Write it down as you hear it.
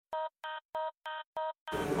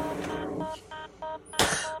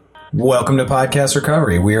Welcome to Podcast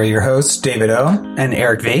Recovery. We are your hosts, David O. and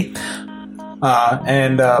Eric V.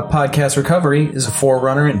 Podcast Recovery is a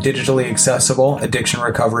forerunner in digitally accessible addiction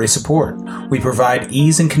recovery support. We provide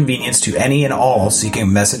ease and convenience to any and all seeking a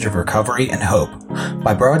message of recovery and hope.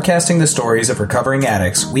 By broadcasting the stories of recovering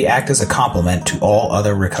addicts, we act as a complement to all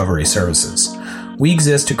other recovery services. We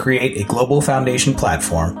exist to create a global foundation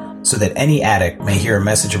platform so that any addict may hear a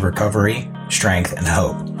message of recovery, strength, and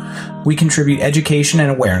hope. We contribute education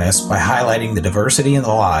and awareness by highlighting the diversity in the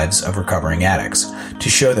lives of recovering addicts to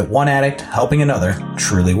show that one addict helping another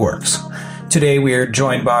truly works. Today we are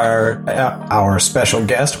joined by our special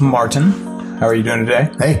guest, Martin. How are you doing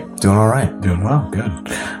today? Hey, doing all right. Doing well, good.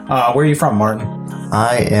 Where are you from, Martin?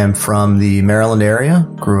 I am from the Maryland area.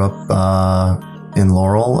 Grew up in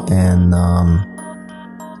Laurel and a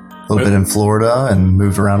little bit in Florida and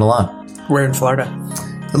moved around a lot. Where in Florida?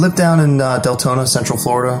 I lived down in Deltona, Central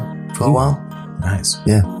Florida for a while. Nice.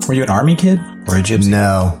 Yeah. Were you an army kid or a gypsy?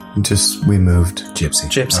 No, just we moved. Gypsy.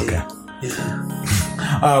 Okay.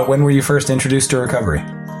 Yeah. When were you first introduced to recovery?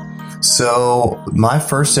 So my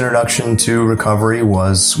first introduction to recovery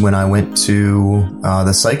was when I went to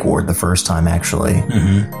the psych ward the first time, actually.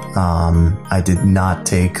 Mm-hmm. I did not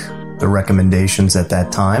take the recommendations at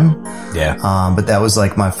that time. Yeah. But that was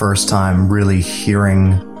like my first time really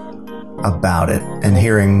hearing about it and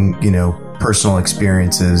hearing, personal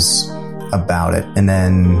experiences about it. And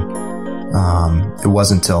then it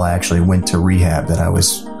wasn't until I actually went to rehab that I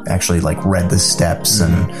was actually read the steps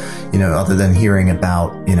and, other than hearing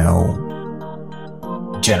about,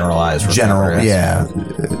 generalized recovery. Yeah.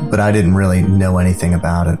 But I didn't really know anything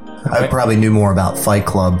about it. I probably knew more about Fight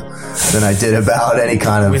Club than I did about any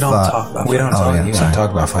kind of... We don't talk about We don't talk, yeah, you don't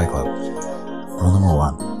talk about Fight Club. Rule number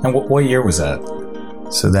one. And what year was that?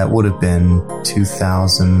 So that would have been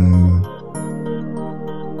 2010?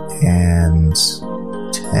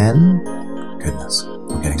 Goodness.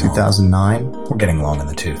 We're getting 2009? We're getting long in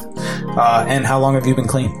the tooth. And how long have you been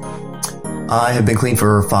clean? I have been clean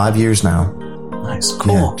for 5 years now. Nice.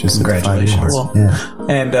 Cool. Yeah, just congratulations. Cool. Yeah.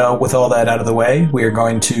 And with all that out of the way, we are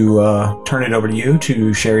going to turn it over to you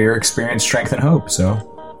to share your experience, strength, and hope.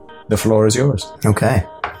 So the floor is yours. Okay.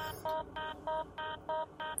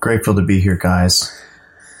 Grateful to be here, guys.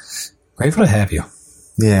 Grateful to have you.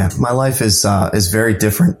 Yeah, my life is very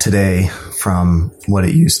different today from what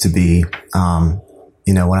it used to be.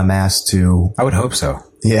 When I'm asked to... I would hope so.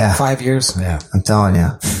 Yeah. 5 years? Yeah. I'm telling you.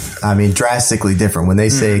 I mean, drastically different. When they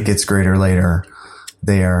say it gets greater later,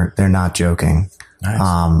 they're not joking. Nice.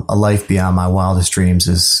 A life beyond my wildest dreams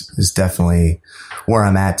is definitely where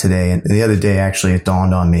I'm at today. And the other day, actually, it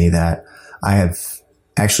dawned on me that I have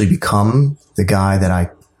actually become the guy that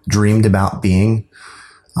I dreamed about being.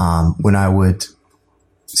 When I would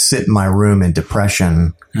sit in my room in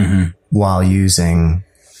depression while using,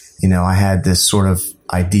 I had this sort of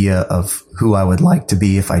idea of who I would like to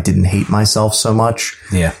be if I didn't hate myself so much.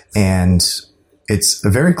 Yeah. And it's a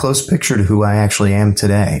very close picture to who I actually am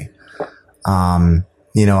today. I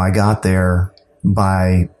got there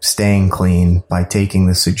by staying clean, by taking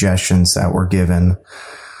the suggestions that were given.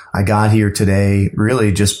 I got here today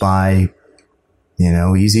really just by,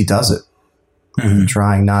 easy does it. Mm-hmm.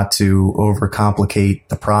 Trying not to overcomplicate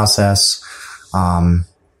the process. When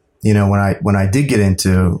I did get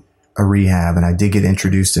into a rehab and I did get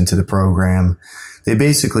introduced into the program, they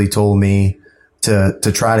basically told me to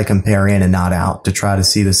try to compare in and not out, to try to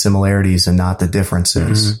see the similarities and not the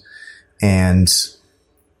differences. Mm-hmm. And,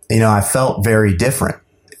 I felt very different.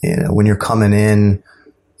 When you're coming in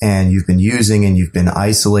and you've been using and you've been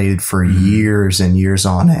isolated for years and years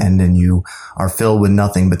on end, and you are filled with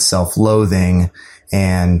nothing but self-loathing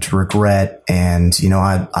and regret. And,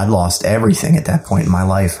 I lost everything at that point in my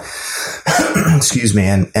life, excuse me,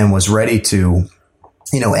 and was ready to,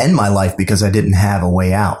 end my life because I didn't have a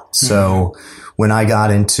way out. So when I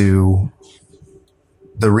got into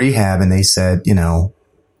the rehab and they said,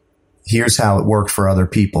 here's how it worked for other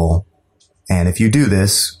people. And if you do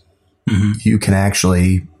this, you can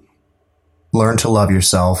actually learn to love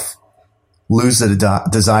yourself, lose the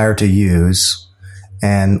desire to use,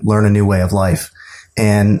 and learn a new way of life.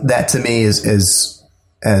 And that to me is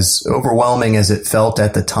as overwhelming as it felt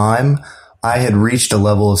at the time. I had reached a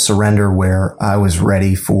level of surrender where I was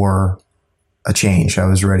ready for a change. I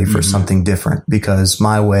was ready for something different because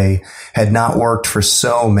my way had not worked for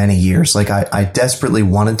so many years. I desperately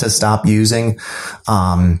wanted to stop using.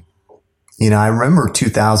 I remember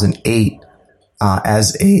 2008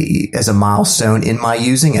 as a milestone in my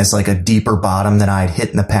using, as a deeper bottom than I had hit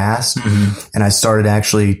in the past. And I started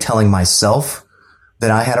actually telling myself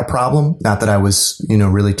that I had a problem. Not that I was,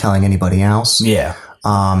 really telling anybody else. Yeah.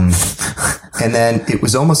 And then it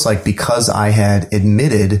was almost like because I had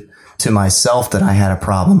admitted to myself that I had a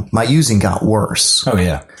problem, my using got worse. Oh,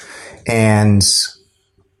 yeah. And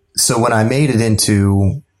so when I made it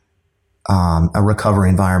into a recovery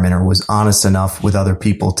environment or was honest enough with other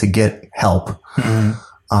people to get help,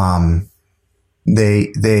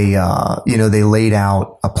 they laid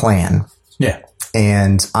out a plan. Yeah.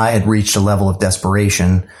 And I had reached a level of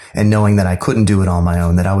desperation and knowing that I couldn't do it on my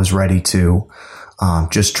own, that I was ready to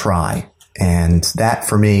just try. And that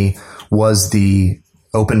for me was the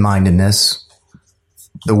open-mindedness,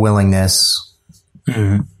 the willingness,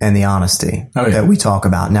 and the honesty that we talk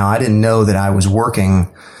about. Now, I didn't know that I was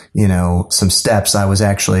working, some steps. I was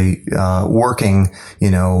actually working,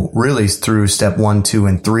 really through step 1, 2,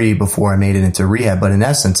 and 3 before I made it into rehab. But in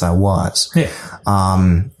essence, I was. Yeah.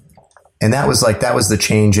 And that was the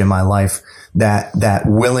change in my life, that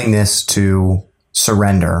willingness to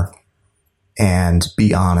surrender and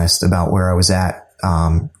be honest about where I was at,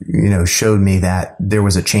 showed me that there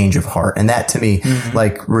was a change of heart. And that to me,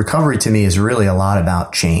 like recovery to me is really a lot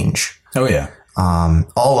about change. Oh, yeah.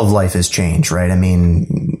 All of life is change, right? I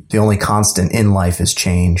mean, the only constant in life is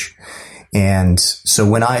change. And so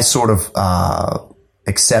when I sort of,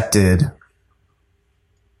 accepted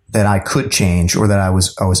that I could change or that I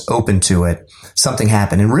was open to it, something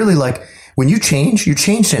happened. And really, like, when you change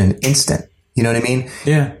in an instant. You know what I mean?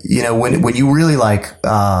 Yeah. When you really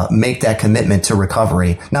make that commitment to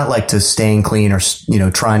recovery, not like to staying clean or,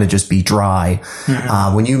 trying to just be dry.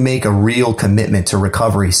 When you make a real commitment to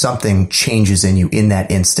recovery, something changes in you in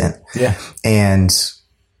that instant. Yeah. And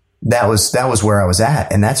that was where I was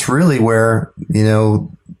at. And that's really where,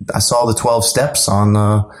 I saw the 12 steps on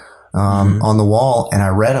the wall and I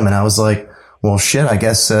read them and I was like, well, shit, I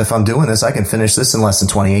guess if I'm doing this, I can finish this in less than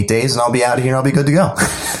 28 days and I'll be out of here and I'll be good to go.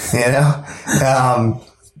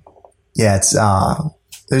 It's,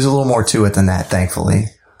 there's a little more to it than that, thankfully.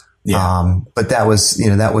 Yeah. But that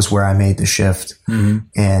was where I made the shift.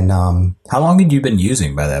 And, how long had you been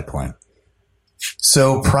using by that point?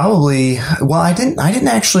 So probably, well, I didn't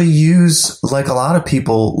actually use like a lot of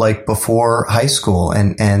people like before high school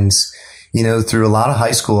and, through a lot of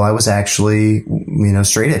high school, I was actually,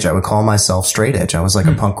 straight edge. I would call myself straight edge. I was like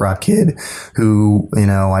a punk rock kid who,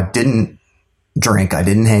 I didn't drink. I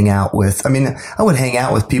didn't hang out with, I would hang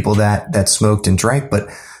out with people that smoked and drank, but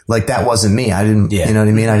like that wasn't me. I didn't, you know what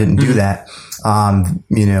I mean? I didn't do that.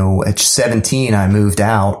 At 17, I moved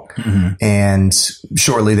out and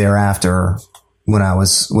shortly thereafter, when I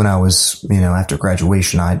was, after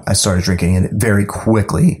graduation, I started drinking it very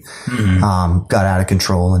quickly, got out of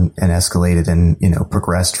control and escalated and,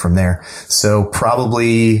 progressed from there. So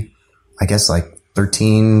probably, I guess like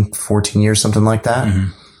 13, 14 years, something like that.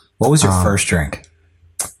 What was your first drink?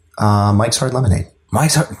 Mike's Hard Lemonade.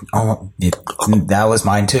 Mike's Hard. Oh, that was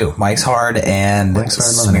mine too. Mike's Hard and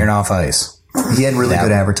Smirnoff Ice. He had really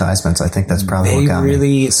good advertisements. I think that's probably what got me. They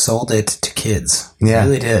really sold it to kids. Yeah. They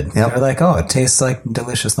really did. Yep. They were like, oh, it tastes like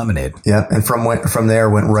delicious lemonade. Yeah. And from there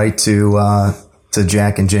went right to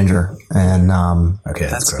Jack and Ginger. And, okay.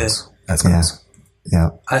 That's good. That's gross. Yeah.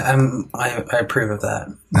 I approve of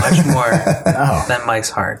that much more than Mike's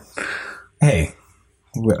Hard. Hey,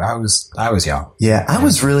 I was young. Yeah. I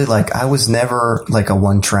was really I was never like a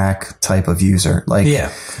one track type of user.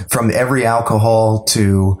 From every alcohol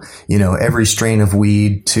to, every strain of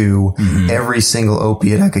weed to every single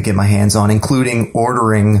opiate I could get my hands on, including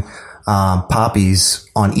ordering, poppies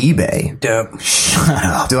on eBay. Dope. Shut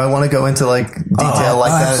up. Do I want to go into detail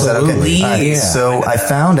like that? Is that okay? Right. Yeah. So I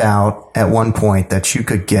found out at one point that you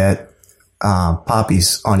could get,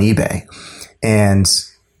 poppies on eBay and,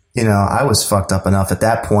 I was fucked up enough at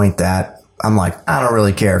that point that I'm like, I don't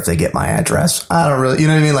really care if they get my address. I don't really, you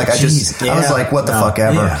know what I mean? I was like, what the fuck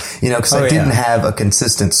ever, cause I didn't have a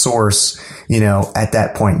consistent source, at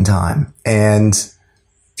that point in time. And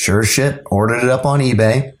sure as shit, ordered it up on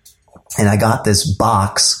eBay and I got this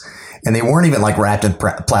box and they weren't even wrapped in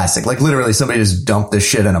plastic. Literally somebody just dumped this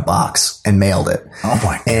shit in a box and mailed it. Oh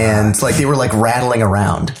my God. And they were rattling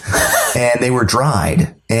around and they were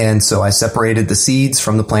dried. And so I separated the seeds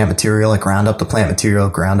from the plant material. I ground up the plant material,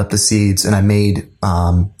 ground up the seeds, and I made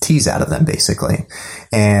teas out of them basically.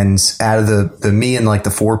 And out of the me and the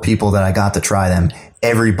 4 people that I got to try them,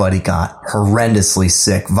 everybody got horrendously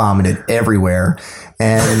sick, vomited everywhere.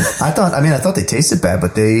 And I thought they tasted bad,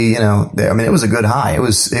 but it was a good high. It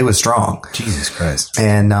was strong. Jesus Christ.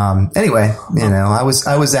 And, anyway, I was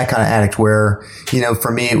that kind of addict where,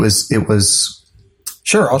 for me, it was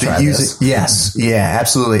Sure, I'll try this. Yes. Yeah,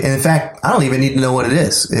 absolutely. And in fact, I don't even need to know what it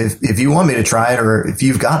is. If you want me to try it, or if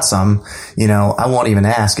you've got some, I won't even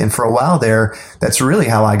ask. And for a while there, that's really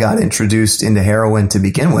how I got introduced into heroin to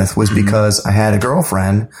begin with, was because I had a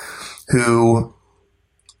girlfriend who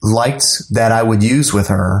liked that I would use with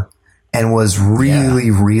her and was really,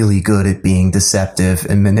 really good at being deceptive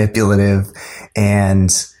and manipulative.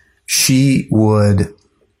 And she would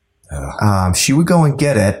go and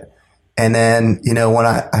get it. And then, when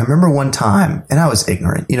I remember one time, and I was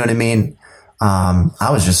ignorant, you know what I mean? I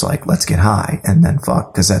was just like, let's get high and then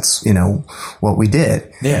fuck, because that's, what we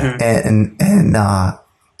did. Yeah. And I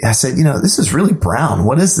said, this is really brown.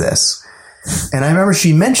 What is this? And I remember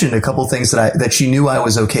she mentioned a couple things that she knew I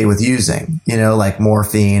was okay with using, like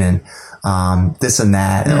morphine and this and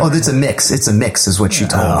that. And, it's a mix. It's a mix is what she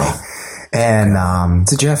told me. And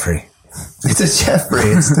it's a Jeffrey. It's a Jeffrey.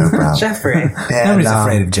 It's no problem. Jeffrey. And, nobody's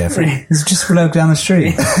afraid of Jeffrey. He's just a bloke down the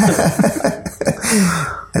street.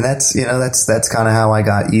 And that's kind of how I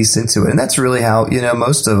got eased into it. And that's really how,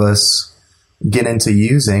 most of us get into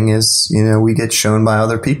using is, we get shown by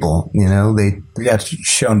other people, We got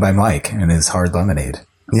shown by Mike and his hard lemonade.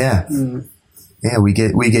 Yeah. Yeah. We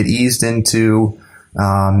get eased into,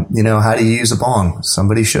 how do you use a bong?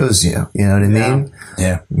 Somebody shows you, you know what I mean?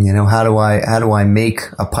 Yeah. How do I make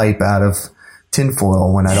a pipe out of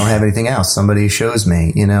tinfoil when I don't have anything else? Somebody shows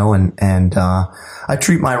me, and I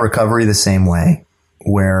treat my recovery the same way,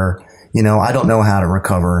 where, I don't know how to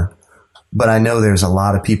recover, but I know there's a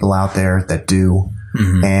lot of people out there that do.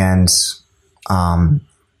 Mm-hmm. And,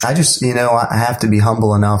 I just, I have to be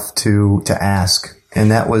humble enough to ask.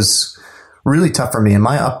 And that was really tough for me. In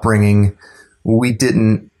my upbringing, we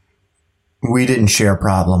didn't share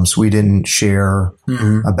problems. We didn't share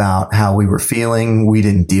about how we were feeling. We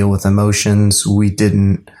didn't deal with emotions. We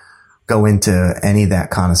didn't go into any of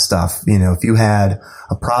that kind of stuff. If you had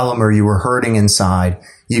a problem or you were hurting inside,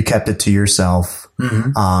 you kept it to yourself.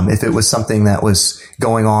 Mm-hmm. If it was something that was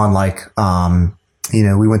going on, like,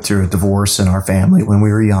 we went through a divorce in our family when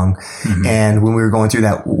we were young. Mm-hmm. And when we were going through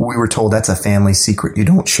that, we were told that's a family secret. You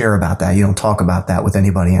don't share about that. You don't talk about that with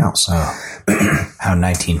anybody else. Oh, how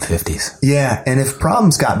 1950s. Yeah. And if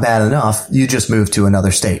problems got bad enough, you just moved to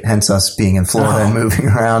another state, hence us being in Florida and moving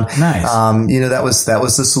around. Nice. That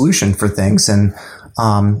was the solution for things. And, a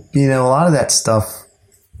lot of that stuff,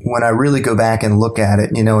 when I really go back and look at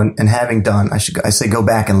it, and having done, I say go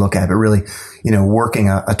back and look at it, but really, working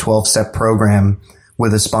a 12-step program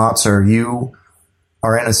with a sponsor, you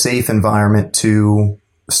are in a safe environment to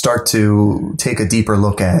start to take a deeper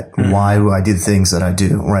look at why do I do the things that I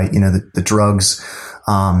do, right? The drugs,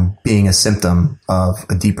 being a symptom of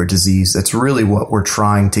a deeper disease. That's really what we're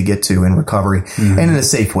trying to get to in recovery, and in a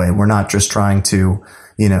safe way. We're not just trying to,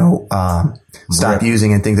 stop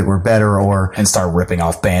using and think that we're better and start ripping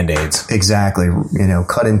off Band-Aids. Exactly.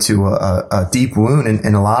 Cut into a deep wound.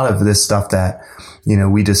 And a lot of this stuff that,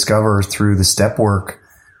 we discover through the step work,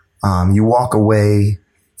 you walk away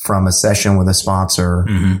from a session with a sponsor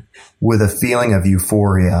with a feeling of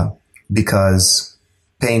euphoria, because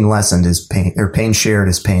pain lessened is pain, or pain shared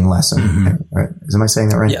is pain lessened. Mm-hmm. Right? Am I saying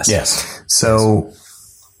that right? Yes. So,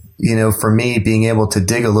 for me, being able to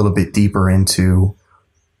dig a little bit deeper into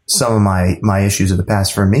some of my issues of the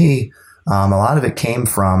past, for me, a lot of it came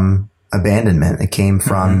from abandonment. It came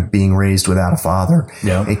from being raised without a father.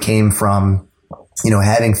 Yeah. It came from,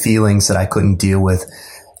 having feelings that I couldn't deal with,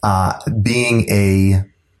 being a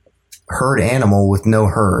herd animal with no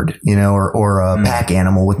herd, or a pack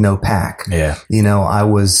animal with no pack. Yeah. I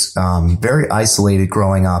was, very isolated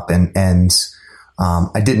growing up, and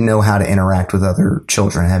I didn't know how to interact with other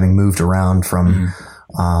children, having moved around from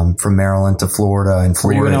Maryland to Florida. And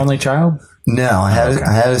Florida. Were you an only child? No, I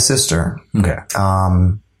had a sister. Okay.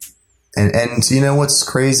 And what's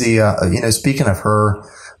crazy, speaking of her,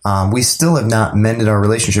 we still have not mended our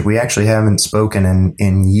relationship. We actually haven't spoken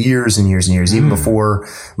in years and years and years. Even before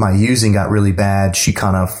my using got really bad, she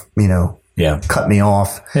kind of, cut me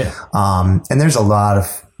off. Yeah. And there's a lot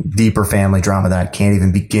of deeper family drama that I can't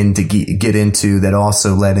even begin to get into, that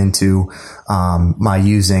also led into, my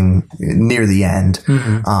using near the end,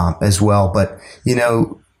 as well. But,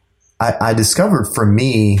 I discovered, for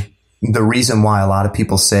me, the reason why a lot of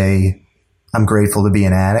people say I'm grateful to be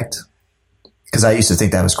an addict, because I used to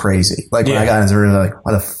think that was crazy. Like when I got into the room, like,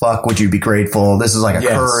 why the fuck would you be grateful? This is like a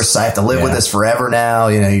curse. I have to live with this forever now.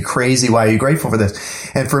 You're crazy. Why are you grateful for this?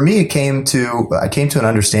 And for me, I came to an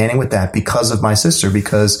understanding with that because of my sister,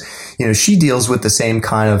 because, she deals with the same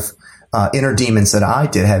kind of, inner demons that I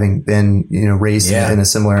did, having been, raised in a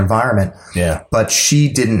similar environment. Yeah. But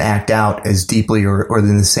she didn't act out as deeply or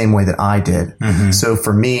in the same way that I did. Mm-hmm. So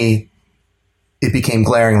for me, it became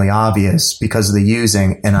glaringly obvious because of the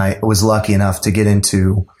using. And I was lucky enough to get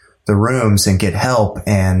into the rooms and get help.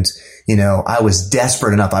 And, you know, I was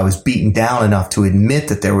desperate enough. I was beaten down enough to admit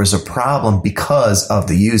that there was a problem because of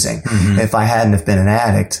the using. Mm-hmm. If I hadn't have been an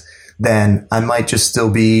addict, then I might just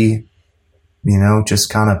still be, you know, just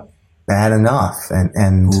kind of bad enough.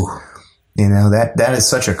 And you know, that is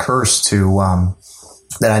such a curse to,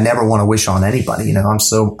 that I never want to wish on anybody. You know,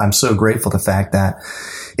 I'm so grateful the fact that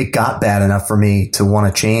it got bad enough for me to want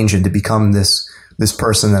to change and to become this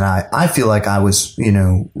person that I feel like I was, you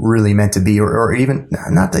know, really meant to be, or even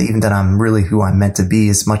not that even that I'm really who I'm meant to be,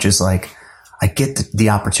 as much as like I get the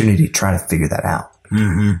opportunity to try to figure that out.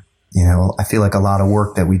 Mm-hmm. You know, I feel like a lot of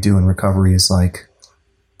work that we do in recovery is like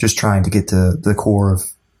just trying to get to the core of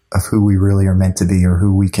who we really are meant to be, or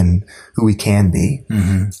who we can be.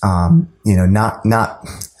 Mm-hmm. You know, not now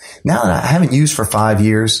that I haven't used for 5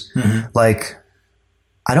 years, mm-hmm. like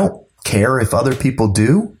I don't care if other people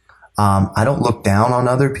do. I don't look down on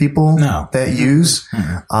other people that use,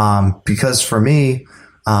 mm-hmm. Because for me,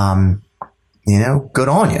 you know, good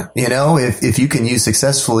on you. You know, if you can use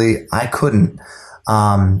successfully, I couldn't.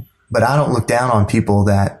 But I don't look down on people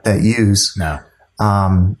that use. No.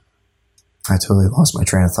 I totally lost my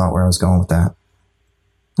train of thought where I was going with that.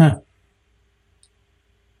 Huh.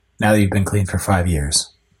 Now that you've been clean for 5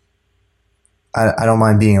 years. I don't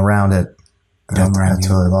mind being around it. I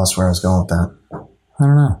totally lost where I was going with that. I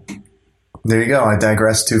don't know. There you go. I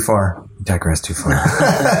digressed too far.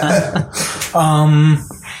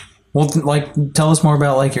 Well, like, tell us more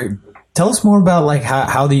about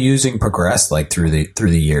how the using progressed, like through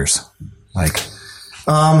the years. Like,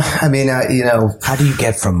 I mean, you know, how do you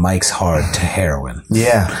get from Mike's Hard to heroin?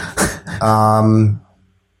 Yeah.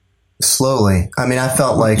 Slowly. I mean, I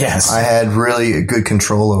felt like I had really good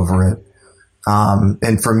control over it.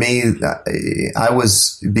 And for me,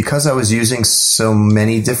 because I was using so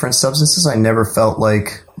many different substances, I never felt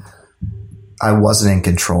like I wasn't in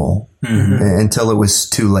control until it was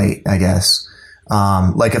too late, I guess.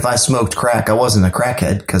 Like if I smoked crack, I wasn't a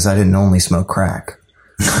crackhead because I didn't only smoke crack.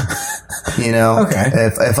 You know,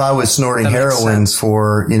 if I was snorting heroin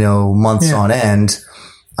for, you know, months on end,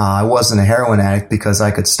 I wasn't a heroin addict because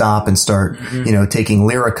I could stop and start, you know, taking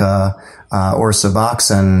Lyrica, or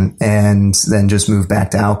Suboxone and then just move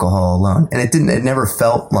back to alcohol alone. And it never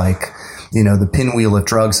felt like, you know, the pinwheel of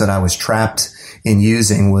drugs that I was trapped in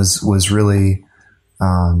using was really,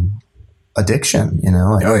 addiction, you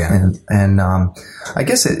know? And I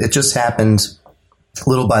guess it just happened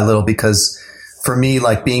little by little because for me,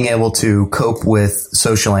 like being able to cope with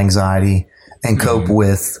social anxiety and cope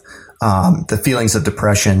with, the feelings of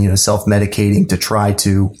depression, you know, self-medicating to try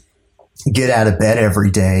to get out of bed every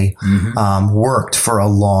day, worked for a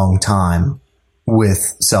long time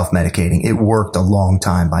with self-medicating. It worked a long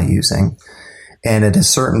time by using. And at a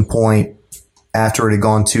certain point, after it had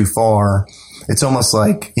gone too far, it's almost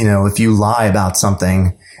like, you know, if you lie about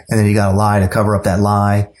something and then you got to lie to cover up that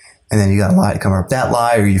lie, and then you got to lie to cover up that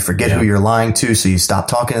lie, or you forget who you're lying to, so you stop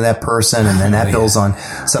talking to that person, and then that builds on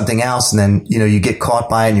something else, and then, you know, you get caught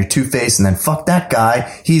by it and you're two-faced, and then fuck that guy,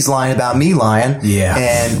 he's lying about me lying. Yeah.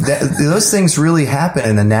 And those things really happen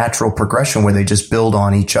in a natural progression where they just build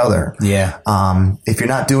on each other. Yeah. If you're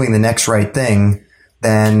not doing the next right thing,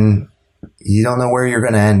 then you don't know where you're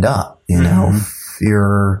going to end up, you know? If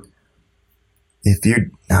you're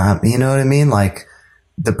you know what I mean? Like,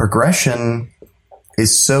 the progression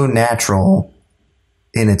is so natural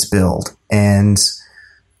in its build. And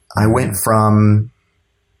I went from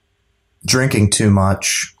drinking too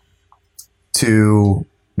much to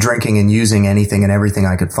drinking and using anything and everything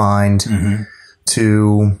I could find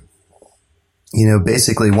to, you know,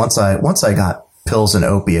 basically once I got pills and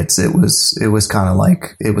opiates, it was kind of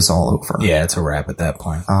like it was all over. Yeah, it's a wrap at that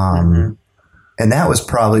point. And that was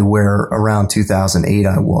probably where around 2008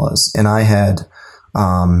 I was. And I had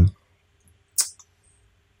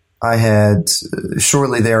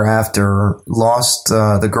shortly thereafter lost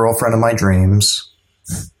the girlfriend of my dreams.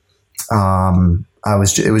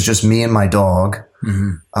 It was just me and my dog.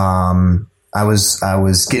 I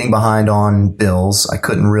was getting behind on bills. I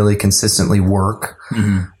couldn't really consistently work.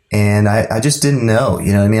 And I just didn't know,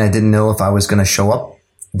 you know what I mean? I didn't know if I was going to show up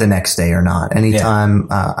the next day or not. Anytime,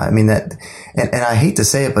 I mean that, and I hate to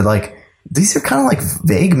say it, but like, these are kind of like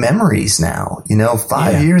vague memories now, you know,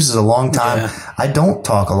 5 years is a long time. I don't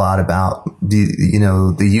talk a lot about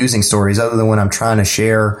the using stories other than when I'm trying to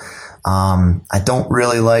share. I don't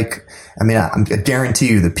really like, I guarantee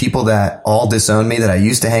you the people that all disown me that I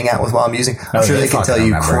used to hang out with while I'm using, I'm sure they can tell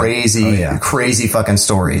you crazy fucking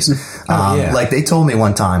stories. Like they told me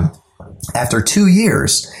one time, After 2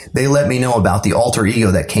 years, they let me know about the alter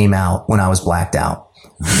ego that came out when I was blacked out.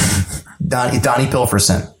 Donnie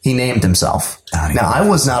Pilferson. He named himself. I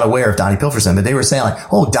was not aware of Donnie Pilferson, but they were saying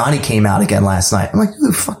like, oh, Donnie came out again last night. I'm like,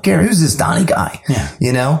 who the fuck cares? Who's this Donnie guy? Yeah.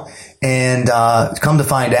 You know? And come to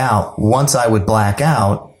find out, once I would black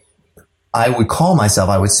out, I would call myself,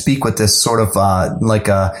 I would speak with this sort of,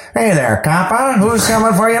 hey there, coppa, who's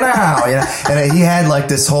coming for you now? You know? And he had like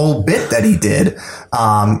this whole bit that he did,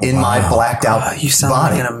 in my blacked out you sound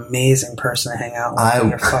body. like an amazing person to hang out with when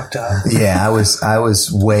you're fucked up. Yeah, I was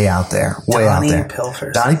way out there, Donnie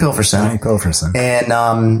Pilferson. Donnie Pilferson.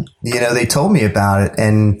 And, you know, they told me about it.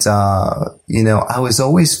 And, you know, I was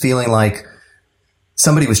always feeling like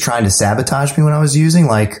somebody was trying to sabotage me when I was using,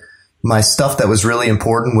 like, my stuff that was really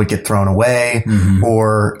important would get thrown away,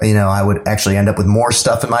 or, you know, I would actually end up with more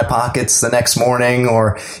stuff in my pockets the next morning,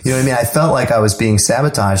 or, you know what I mean? I felt like I was being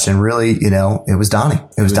sabotaged, and really, you know, it was Donnie.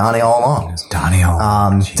 It was Donnie all along. It was Donnie all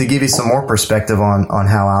along. To give you some more perspective on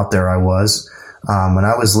how out there I was, when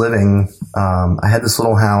I was living, I had this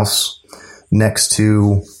little house next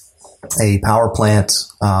to a power plant,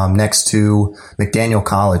 next to McDaniel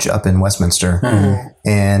College up in Westminster.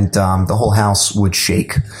 And, the whole house would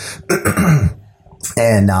shake.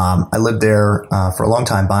 And, I lived there, for a long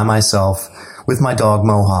time by myself with my dog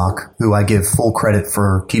Mohawk, who I give full credit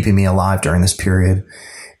for keeping me alive during this period.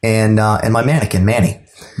 And my mannequin, Manny.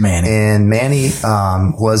 And Manny,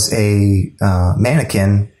 was a,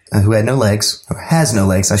 mannequin who had no legs, or has no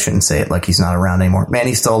legs. I shouldn't say it like he's not around anymore.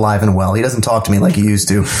 Manny's still alive and well. He doesn't talk to me like he used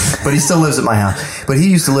to, but he still lives at my house. But he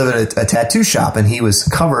used to live at a tattoo shop, and he is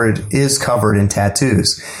covered in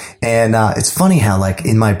tattoos. And, it's funny how, like,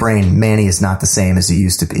 in my brain, Manny is not the same as he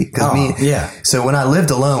used to be. So when I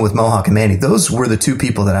lived alone with Mohawk and Manny, those were the two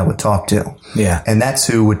people that I would talk to. Yeah. And that's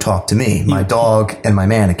who would talk to me, my dog and my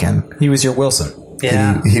mannequin. He was your Wilson.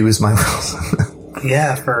 Yeah. He was my Wilson.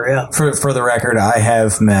 Yeah, for real. For the record, I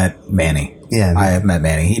have met Manny. Yeah, I have met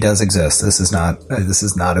Manny. He does exist. This is not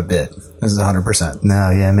a bit. This is 100%.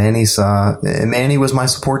 No, yeah, Manny was my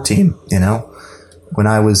support team, you know, when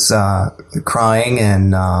I was, crying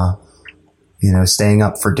and, you know, staying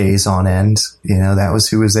up for days on end, you know, that was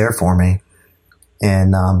who was there for me.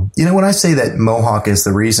 And, you know, when I say that Mohawk is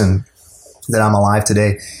the reason that I'm alive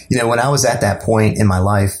today, you know, when I was at that point in my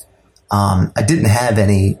life, I didn't have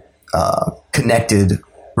any, connected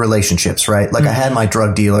relationships, right? Like I had my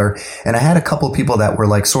drug dealer, and I had a couple of people that were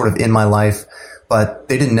like sort of in my life, but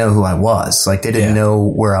they didn't know who I was. Like they didn't know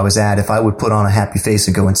where I was at. If I would put on a happy face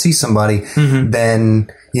and go and see somebody, then,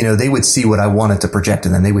 you know, they would see what I wanted to project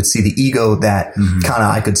in them. They would see the ego that kind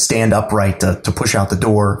of I could stand upright to push out the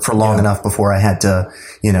door for long enough before I had to,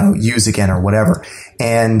 you know, use again or whatever.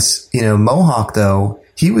 And, you know, Mohawk though,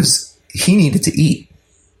 he needed to eat.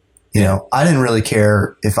 You know, I didn't really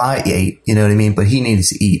care if I ate, you know what I mean? But he needed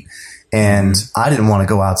to eat. And I didn't want to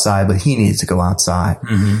go outside, but he needed to go outside.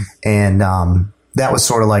 And, that was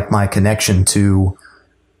sort of like my connection to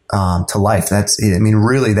life.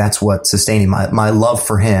 Really that's what sustained me. My love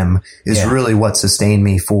for him is really what sustained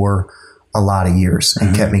me for a lot of years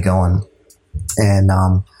and kept me going. And,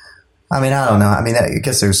 I don't know. I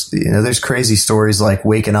guess there's crazy stories like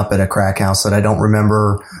waking up at a crack house that I don't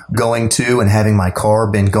remember going to and having my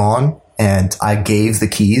car been gone. And I gave the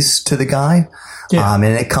keys to the guy. And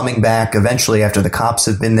it coming back eventually after the cops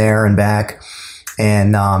have been there and back. And,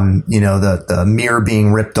 you know, the mirror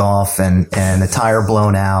being ripped off and the tire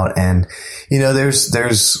blown out. And, you know,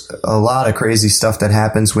 there's a lot of crazy stuff that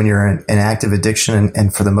happens when you're in active addiction.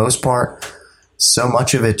 And for the most part, so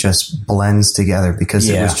much of it just blends together because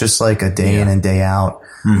it was just like a day in and day out.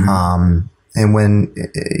 And when,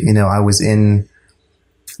 you know, I was in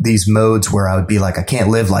these modes where I would be like, I can't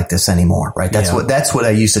live like this anymore. Right. That's what I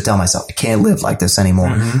used to tell myself. I can't live like this anymore.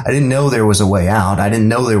 I didn't know there was a way out. I didn't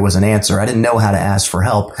know there was an answer. I didn't know how to ask for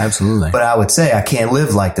help. Absolutely. But I would say I can't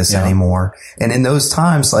live like this anymore. And in those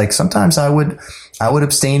times, like sometimes I would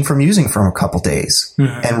abstain from using for a couple days.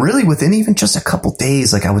 And really within even just a couple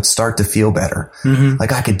days, like I would start to feel better.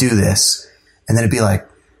 Like I could do this. And then it'd be like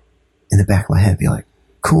in the back of my head, be like,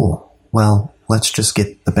 cool. Well, let's just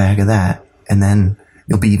get the bag of that. And then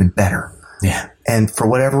it'll be even better. Yeah. And for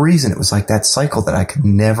whatever reason, it was like that cycle that I could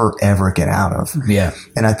never, ever get out of. Yeah.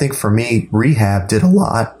 And I think for me, rehab did a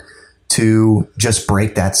lot to just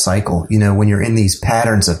break that cycle. You know, when you're in these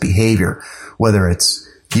patterns of behavior, whether it's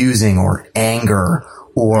using or anger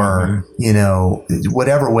or, you know,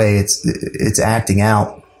 whatever way it's acting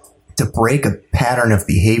out, to break a pattern of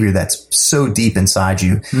behavior that's so deep inside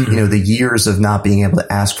you, you know, the years of not being able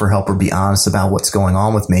to ask for help or be honest about what's going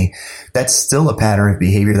on with me, that's still a pattern of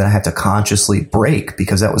behavior that I have to consciously break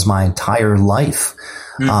because that was my entire life.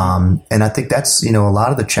 And I think that's, you know, a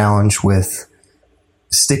lot of the challenge with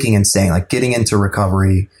sticking and staying, like getting into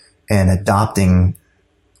recovery and adopting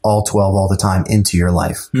all 12 all the time into your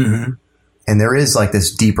life. And there is like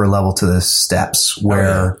this deeper level to the steps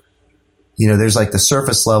where, you know, there's like the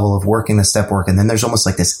surface level of working the step work. And then there's almost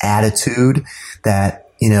like this attitude that,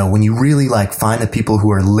 you know, when you really like find the people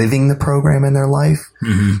who are living the program in their life,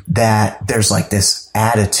 that there's like this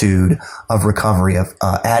attitude of recovery, of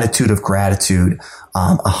attitude of gratitude,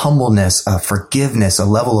 a humbleness, a forgiveness, a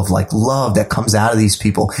level of like love that comes out of these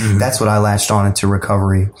people. That's what I latched on into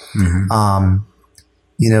recovery.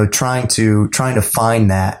 You know, trying to find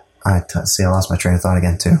that. I lost my train of thought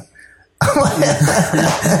again too.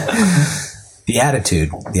 The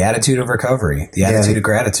attitude of recovery, the attitude of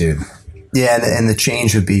gratitude. Yeah. And the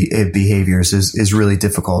change of behaviors is really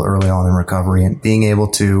difficult early on in recovery, and being able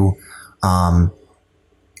to,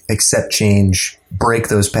 accept change, break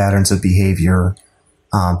those patterns of behavior.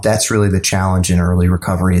 That's really the challenge in early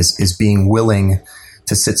recovery is being willing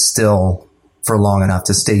to sit still for long enough,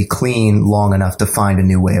 to stay clean long enough to find a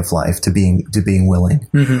new way of life, to being willing.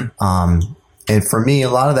 And for me, a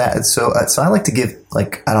lot of that, so I like to give,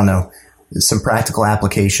 like, I don't know, some practical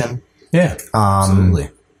application. Yeah, absolutely.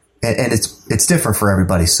 And it's different for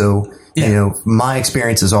everybody. So, you know, my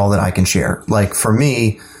experience is all that I can share. Like for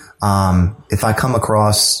me, if I come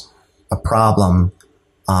across a problem,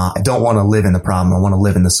 I don't want to live in the problem. I want to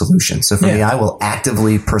live in the solution. So for me, I will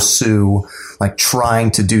actively pursue like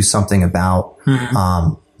trying to do something about,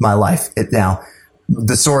 my life. Now,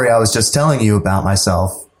 the story I was just telling you about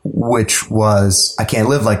myself, which was, I can't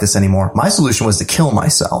live like this anymore. My solution was to kill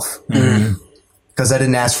myself because I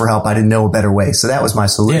didn't ask for help. I didn't know a better way. So that was my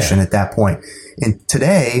solution at that point. And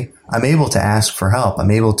today I'm able to ask for help.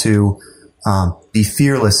 I'm able to, be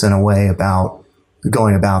fearless in a way about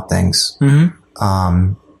going about things.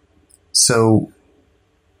 So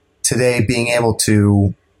today being able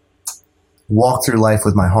to walk through life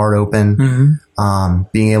with my heart open,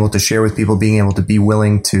 being able to share with people, being able to be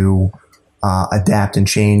willing to adapt and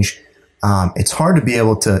change. It's hard to be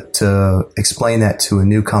able to explain that to a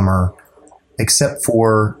newcomer, except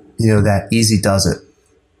for, you know, that easy does it.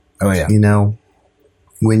 Oh yeah. You know,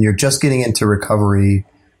 when you're just getting into recovery,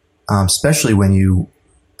 especially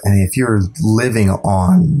if you're living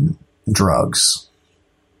on drugs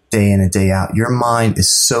day in and day out, your mind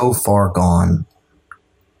is so far gone,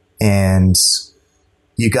 and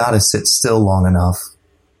you got to sit still long enough.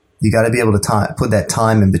 You got to be able to put that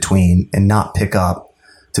time in between and not pick up,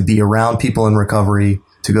 to be around people in recovery,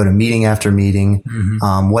 to go to meeting after meeting,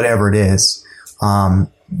 whatever it is.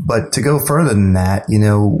 But to go further than that, you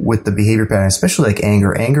know, with the behavior pattern, especially like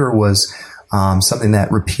anger was something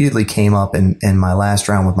that repeatedly came up in my last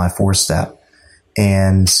round with my 4-step.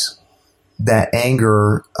 And that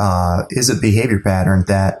anger is a behavior pattern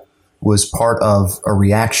that was part of a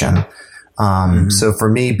reaction. So for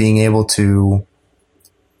me, being able to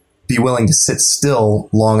be willing to sit still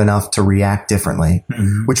long enough to react differently,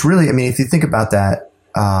 which really, I mean, if you think about that,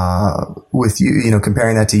 with you know,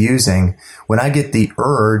 comparing that to using, when I get the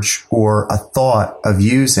urge or a thought of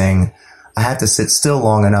using, I have to sit still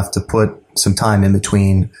long enough to put some time in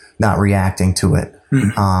between not reacting to it.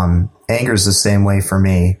 Anger is the same way for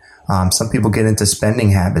me. Some people get into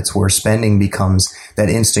spending habits where spending becomes that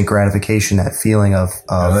instant gratification, that feeling of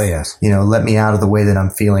you know, let me out of the way that I'm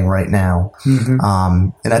feeling right now.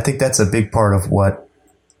 And I think that's a big part of what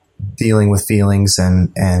dealing with feelings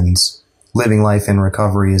and living life in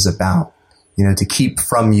recovery is about, you know, to keep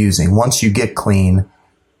from using. Once you get clean,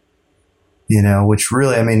 you know, which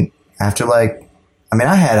really, I mean, after like,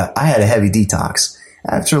 I had a heavy detox.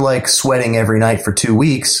 After like sweating every night for 2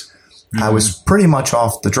 weeks, I was pretty much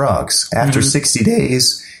off the drugs. After 60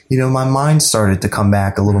 days, you know, my mind started to come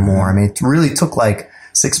back a little more. I mean, it really took like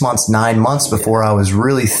 6 months, 9 months before I was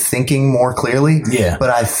really thinking more clearly. Yeah. But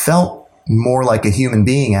I felt more like a human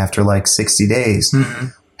being after like 60 days.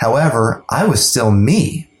 However, I was still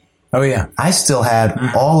me. Oh, yeah. I still had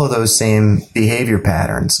all of those same behavior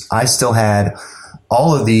patterns. I still had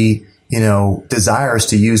all of the, you know, desires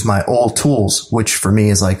to use my old tools, which for me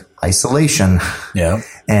is like isolation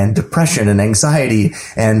and depression and anxiety,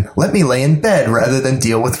 and let me lay in bed rather than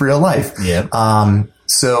deal with real life.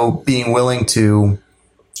 So being willing to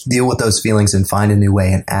deal with those feelings and find a new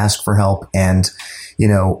way and ask for help. And, you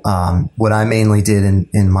know, what I mainly did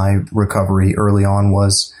in my recovery early on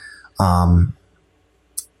was,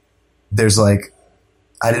 there's like,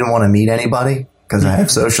 I didn't want to meet anybody because I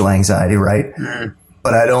have social anxiety, right? Mm.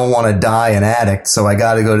 But I don't want to die an addict, so I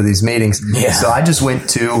got to go to these meetings. Yeah. So I just went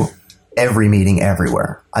to every meeting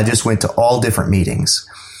everywhere. I just went to all different meetings.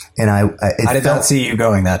 And I did not see you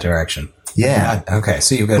going that direction. Yeah. Okay.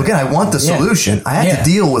 So you go. Again, I want the solution. I have to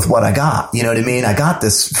deal with what I got. You know what I mean? I got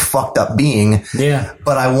this fucked up being. Yeah.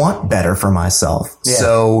 But I want better for myself. Yeah.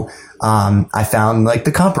 So, I found like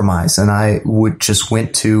the compromise, and I went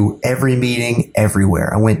to every meeting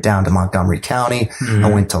everywhere. I went down to Montgomery County. Mm-hmm.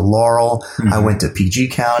 I went to Laurel. Mm-hmm. I went to PG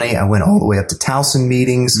County. I went all the way up to Towson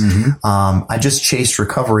meetings. Mm-hmm. I just chased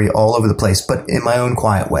recovery all over the place, but in my own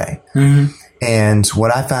quiet way. Mm-hmm. And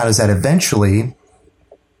what I found is that eventually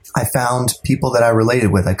I found people that I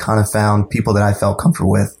related with. I kind of found people that I felt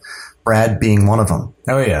comfortable with, Brad being one of them.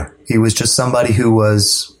 Oh, yeah. He was just somebody who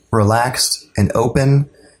was relaxed and open.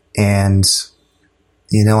 And,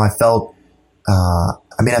 you know, I felt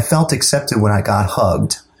accepted when I got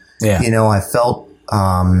hugged. Yeah. You know, I felt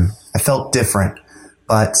different,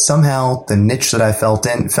 but somehow the niche that I fell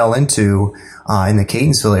into, in the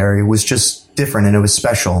Catonsville area was just different, and it was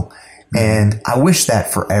special. And I wish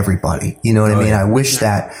that for everybody. You know what I mean? Yeah. I wish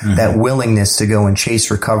that that willingness to go and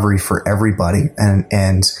chase recovery for everybody.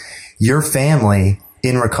 And your family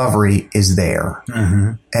in recovery is there,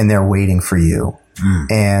 and they're waiting for you.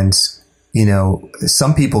 Mm. And, you know,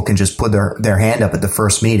 some people can just put their hand up at the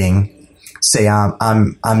first meeting, say,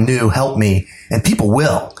 I'm new, help me. And people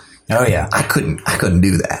will. Oh yeah. I couldn't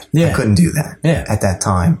do that. Yeah. I couldn't do that at that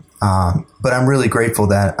time. But I'm really grateful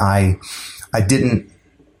that I didn't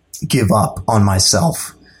give up on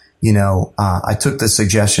myself. You know, I took the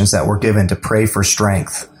suggestions that were given to pray for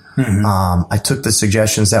strength. Mm-hmm. I took the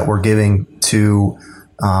suggestions that were given to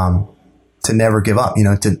never give up, you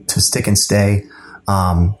know, to stick and stay.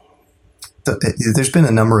 There's been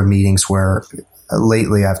a number of meetings where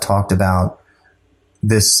lately I've talked about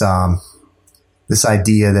this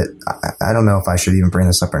idea that I don't know if I should even bring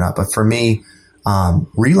this up or not, but for me,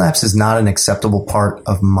 relapse is not an acceptable part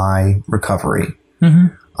of my recovery. Mm-hmm.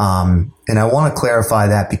 And I want to clarify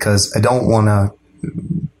that because I don't want to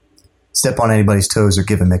step on anybody's toes or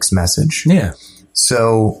give a mixed message. Yeah.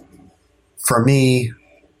 So for me,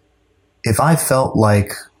 if I felt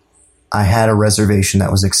like I had a reservation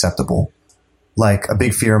that was acceptable, like a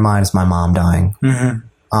big fear of mine is my mom dying.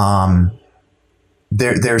 Mm-hmm.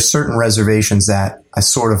 There are certain reservations that I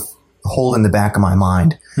sort of hold in the back of my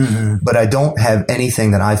mind, but I don't have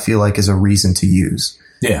anything that I feel like is a reason to use.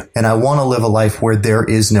 Yeah. And I want to live a life where there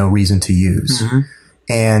is no reason to use. Mm-hmm.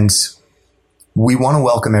 And we want to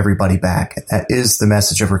welcome everybody back. That is the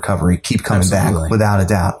message of recovery. Keep coming back, without a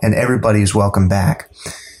doubt. And everybody is welcome back.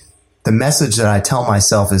 The message that I tell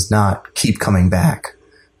myself is not keep coming back.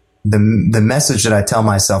 The message that I tell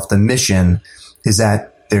myself, the mission, is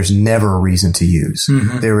that there's never a reason to use.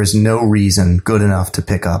 Mm-hmm. There is no reason good enough to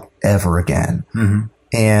pick up ever again. Mm-hmm.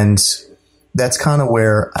 And that's kind of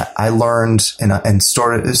where I learned and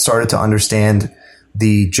started to understand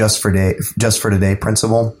the just for today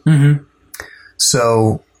principle. Mm-hmm.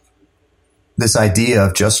 So this idea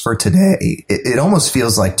of just for today, it almost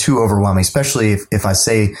feels like too overwhelming, especially if I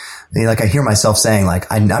say, like I hear myself saying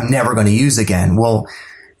like, I'm never going to use again. Well,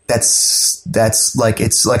 that's like,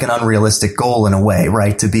 it's like an unrealistic goal in a way,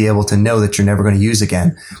 right? To be able to know that you're never going to use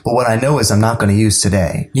again. But what I know is I'm not going to use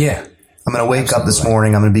today. Yeah. I'm going to wake up this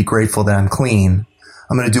morning. I'm going to be grateful that I'm clean.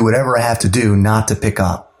 I'm going to do whatever I have to do not to pick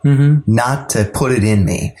up, not to put it in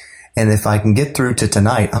me. And if I can get through to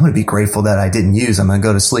tonight, I'm going to be grateful that I didn't use. I'm going to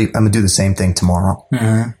go to sleep. I'm going to do the same thing tomorrow.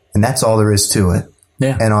 Mm-hmm. And that's all there is to it.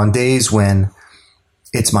 Yeah. And on days when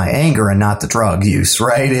it's my anger and not the drug use,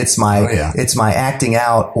 right? It's my acting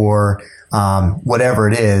out or whatever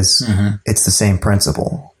it is. Mm-hmm. It's the same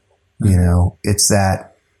principle. Mm-hmm. You know, it's that.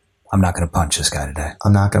 I'm not going to punch this guy today.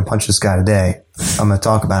 I'm not going to punch this guy today. I'm going to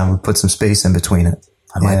talk about him and put some space in between it.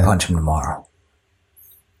 I might punch him tomorrow.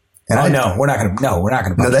 And we're not going to punch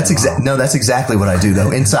him tomorrow. That's exactly what I do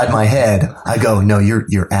though. Inside my head, I go, no,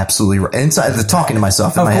 you're absolutely right. Inside talking to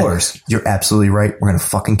myself in my head, you're absolutely right. We're going to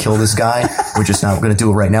fucking kill this guy. We're just not going to do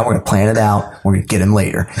it right now. We're going to plan it out. We're going to get him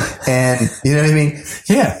later. And you know what I mean?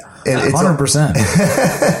 Yeah. 100%.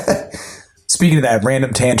 Speaking of that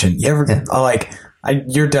random tangent, you ever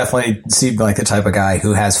you're definitely seem like the type of guy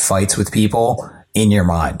who has fights with people in your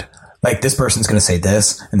mind. Like, this person's going to say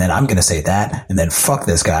this, and then I'm going to say that, and then fuck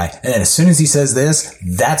this guy. And then as soon as he says this,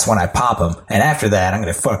 that's when I pop him. And after that, I'm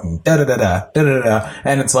going to fucking da-da-da-da, da-da-da-da.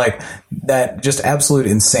 And it's like that just absolute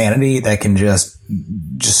insanity that can just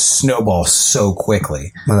snowball so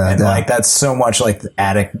quickly. And like, that's so much like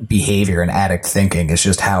addict behavior and addict thinking. It's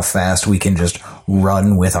just how fast we can just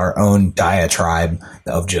run with our own diatribe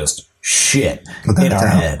of just shit in our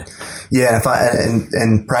head. Yeah.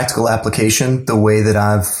 And practical application, the way that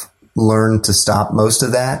I've learned to stop most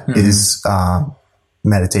of that is,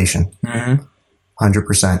 meditation.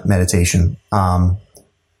 100% meditation.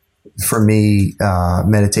 For me,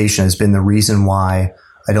 meditation has been the reason why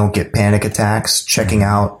I don't get panic attacks checking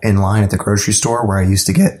out in line at the grocery store where I used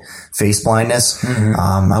to get face blindness.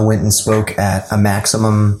 I went and spoke at a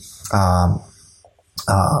maximum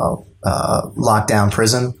lockdown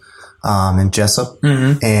prison in Jessup.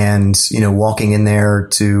 And, walking in there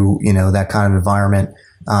to, that kind of environment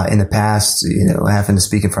in the past, having to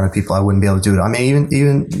speak in front of people, I wouldn't be able to do it. I mean,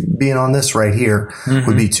 even being on this right here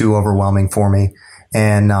would be too overwhelming for me.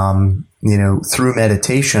 And, through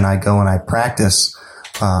meditation, I go and I practice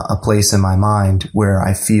a place in my mind where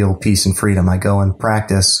I feel peace and freedom. I go and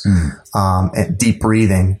practice deep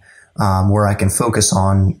breathing, where I can focus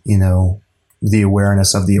on, the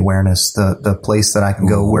awareness of the awareness, the place that I can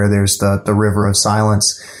go where there's the river of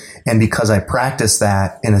silence. And because I practice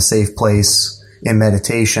that in a safe place in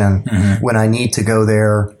meditation, when I need to go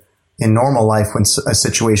there in normal life, when a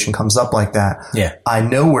situation comes up like that, I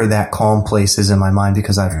know where that calm place is in my mind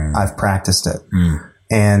because I've practiced it.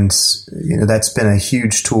 And, that's been a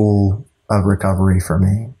huge tool of recovery for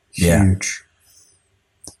me. Huge.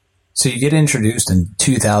 So you get introduced in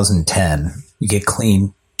 2010, you get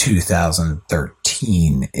clean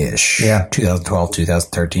 2013-ish. 2012,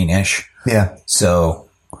 2013-ish. So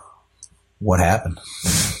what happened?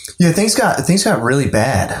 Yeah, things got really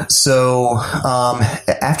bad. So,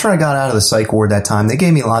 after I got out of the psych ward that time, they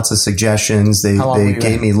gave me lots of suggestions. They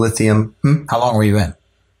gave me lithium. How long were you in?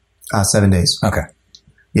 7 days. Okay.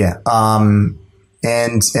 Yeah.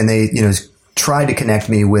 And they, tried to connect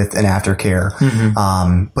me with an aftercare.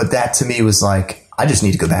 But that to me was like, I just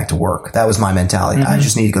need to go back to work. That was my mentality. I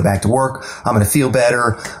just need to go back to work. I'm going to feel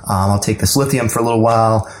better. I'll take this lithium for a little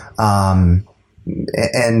while. And,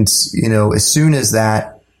 as soon as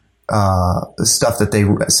that, stuff that they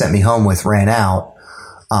sent me home with ran out,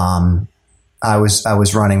 I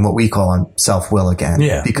was running what we call on self-will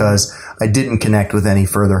again, because I didn't connect with any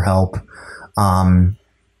further help.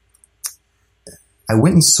 I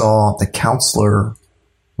went and saw the counselor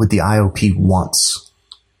with the IOP once.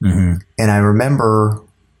 And I remember,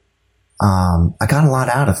 I got a lot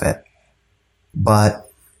out of it, but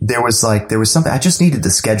there was something I just needed to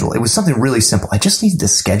schedule. It was something really simple. I just needed to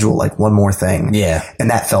schedule like one more thing. And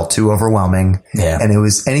that felt too overwhelming. And it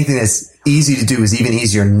was anything that's easy to do is even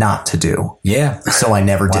easier not to do. So I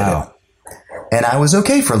never did it. And I was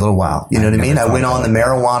okay for a little while. You know what I mean? I went on the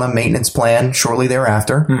marijuana maintenance plan shortly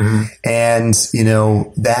thereafter. And,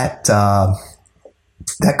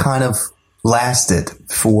 that kind of lasted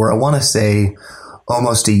for, I want to say,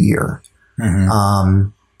 almost a year.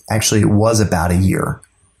 Actually, it was about a year.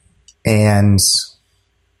 And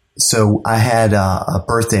so I had a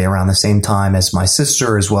birthday around the same time as my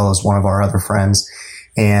sister, as well as one of our other friends.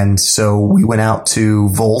 And so we went out to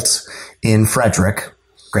Volt in Frederick.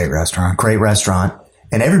 Great restaurant.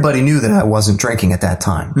 And everybody knew that I wasn't drinking at that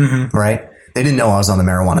time, right? They didn't know I was on the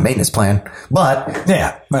marijuana maintenance plan, but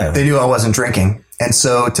they knew I wasn't drinking. And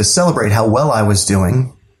so to celebrate how well I was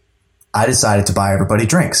doing, I decided to buy everybody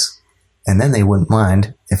drinks. And then they wouldn't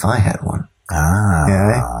mind if I had one.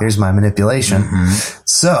 Here's my manipulation.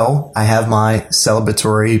 So I have my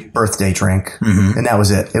celebratory birthday drink, and that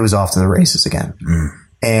was it. It was off to the races again.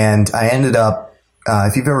 And I ended up,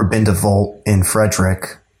 if you've ever been to Volt in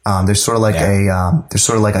Frederick, there's sort of like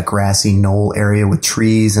a grassy knoll area with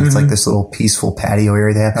trees, and it's like this little peaceful patio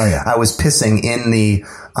area there. I was pissing in the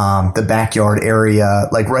backyard area,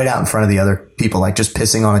 like right out in front of the other people, like just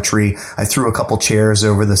pissing on a tree. I threw a couple chairs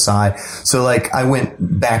over the side. So like I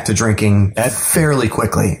went back to drinking fairly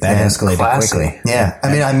quickly. That escalated quickly. Yeah.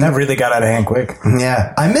 I mean, that really got out of hand quick.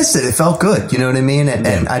 Yeah. I missed it. It felt good. You know what I mean?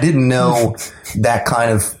 And I didn't know that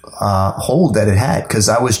kind of hold that it had, because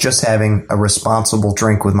I was just having a responsible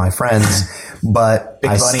drink with my friends, but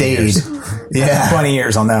I stayed. Years. 20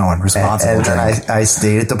 years on that one. Responsible and drink. I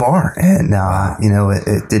stayed at the bar, and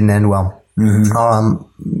it didn't end well.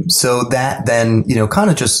 So that then kind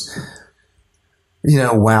of just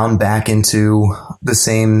wound back into the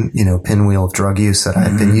same pinwheel of drug use that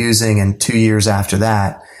I'd been using, and 2 years after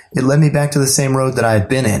that, it led me back to the same road that I had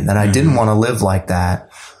been in. That I didn't want to live like that.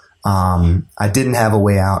 I didn't have a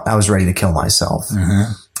way out. I was ready to kill myself.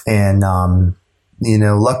 And,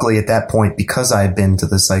 luckily at that point, because I had been to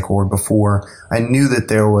the psych ward before, I knew that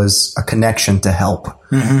there was a connection to help.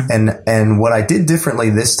 And what I did differently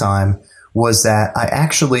this time was that I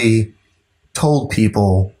actually told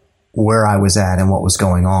people where I was at and what was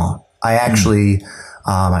going on. I actually,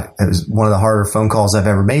 It was one of the harder phone calls I've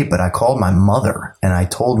ever made, but I called my mother and I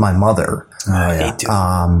told my mother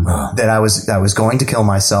that I was going to kill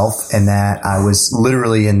myself and that I was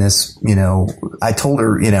literally in this, I told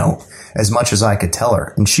her, as much as I could tell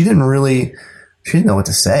her, and she didn't know what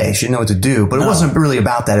to say. She didn't know what to do, but it wasn't really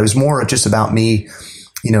about that. It was more just about me,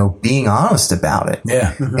 being honest about it.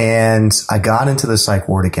 Yeah. Mm-hmm. And I got into the psych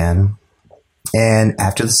ward again. And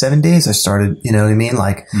after the 7 days, I started,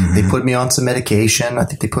 they put me on some medication. I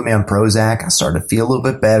think they put me on Prozac. I started to feel a little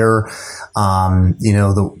bit better.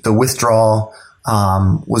 The withdrawal,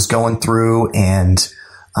 was going through, and,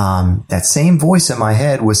 that same voice in my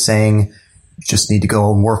head was saying, you just need to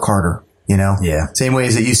go and work harder, Yeah. Same way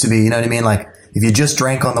as it used to be, like, if you just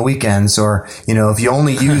drank on the weekends, or, if you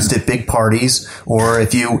only used at big parties, or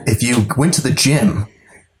if you went to the gym,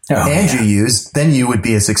 you used, then you would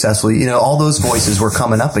be as successful. All those voices were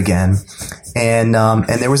coming up again. And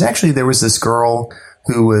there was this girl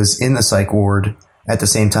who was in the psych ward at the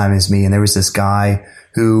same time as me. And there was this guy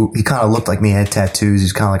who, he kind of looked like me, had tattoos.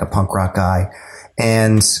 He's kind of like a punk rock guy.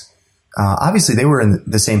 And, obviously they were in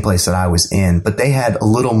the same place that I was in, but they had a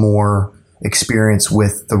little more experience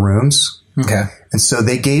with the rooms. Okay. And so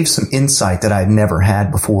they gave some insight that I'd never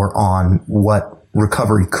had before on what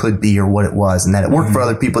recovery could be or what it was, and that it worked for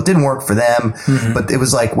other people. It didn't work for them, but it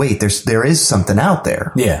was like, wait, there is something out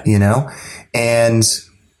there. Yeah. And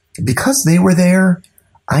because they were there,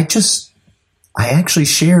 I actually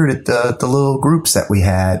shared at the little groups that we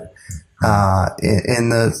had, in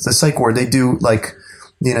the psych ward. They do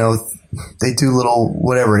they do little,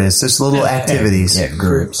 whatever it is, just little activities. Yeah,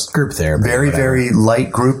 group therapy. Very, very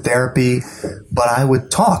light group therapy, but I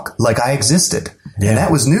would talk like I existed. Yeah. And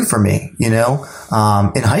that was new for me, in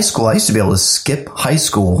high school, I used to be able to skip high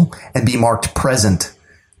school and be marked present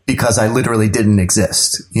because I literally didn't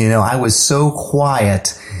exist. I was so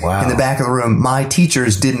quiet in the back of the room. My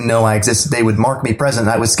teachers didn't know I existed. They would mark me present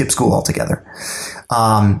and I would skip school altogether.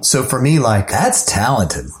 So for me, that's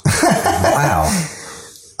talented. Wow.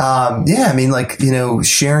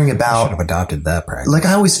 Sharing about, I should have adopted that practice.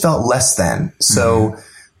 I always felt less than. So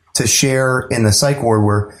to share in the psych ward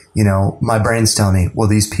where, my brain's telling me, well,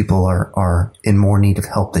 these people are in more need of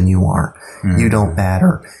help than you are. You don't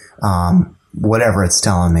matter. Whatever it's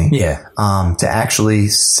telling me. Yeah. To actually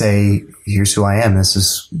say, here's who I am. This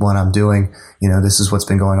is what I'm doing. This is what's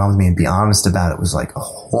been going on with me, and be honest about it was like a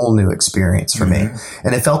whole new experience for me.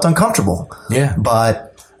 And it felt uncomfortable. Yeah. But,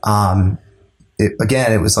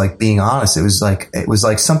 it was like being honest. It was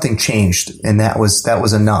like something changed, and that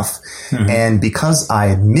was enough. And because I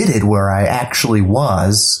admitted where I actually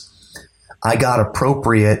was, I got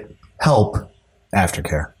appropriate help.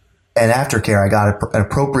 Aftercare. And aftercare, I got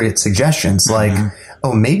appropriate suggestions like,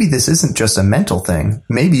 oh, maybe this isn't just a mental thing.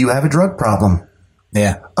 Maybe you have a drug problem.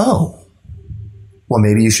 Yeah. Oh, well,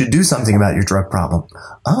 maybe you should do something about your drug problem.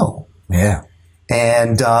 Oh, yeah.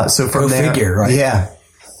 And, so from there, figure, right? Yeah.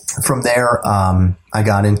 From there, I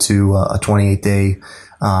got into a 28-day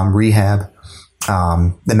rehab,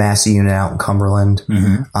 the Massey unit out in Cumberland.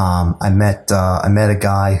 I met a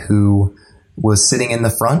guy who was sitting in the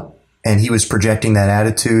front, and he was projecting that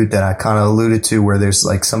attitude that I kind of alluded to, where there's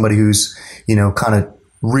like somebody who's, kind of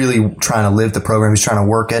really trying to live the program, who's trying to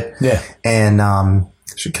work it. Yeah. And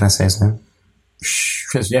can I say his name?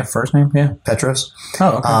 Yeah, first name, yeah. Petros.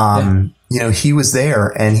 Oh, okay. He was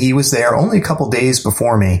there, and he was there only a couple days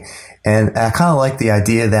before me. And I kind of like the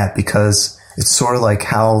idea of that, because it's sort of like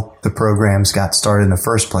how the programs got started in the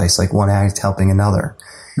first place, like one addict helping another,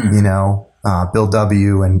 Bill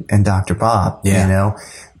W. and Dr. Bob,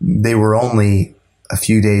 they were only a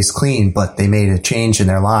few days clean, but they made a change in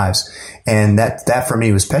their lives. And that for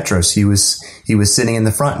me was Petros. He was sitting in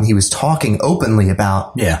the front, and he was talking openly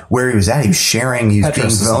about where he was at. He was sharing, he was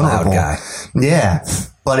Petros being vulnerable. Is a loud guy. Yeah.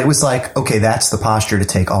 But it was like, okay, that's the posture to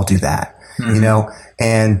take. I'll do that,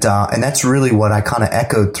 and that's really what I kind of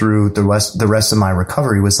echoed through the rest of my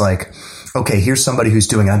recovery was like, okay, here's somebody who's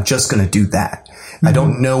doing it. I'm just going to do that. I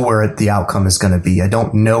don't know where the outcome is going to be. I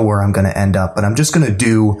don't know where I'm going to end up, but I'm just going to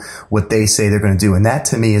do what they say they're going to do. And that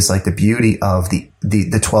to me is like the beauty of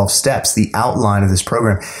the 12 steps, the outline of this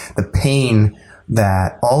program, the pain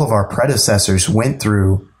that all of our predecessors went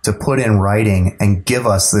through to put in writing and give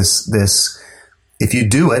us this, if you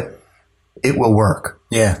do it, it will work.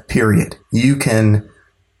 Yeah. Period. You can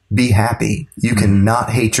be happy. You can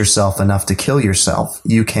not hate yourself enough to kill yourself.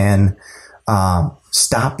 You can,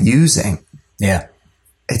 stop using. Yeah.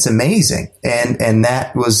 It's amazing. And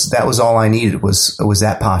that was all I needed was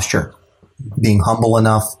that posture, being humble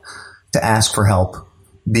enough to ask for help,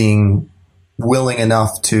 being willing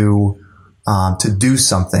enough to do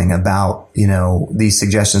something about, these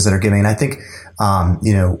suggestions that are given. And I think,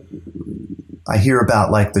 I hear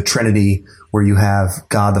about like the Trinity where you have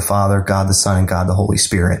God the Father, God the Son, and God the Holy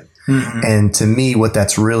Spirit. Mm-hmm. And to me, what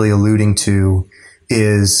that's really alluding to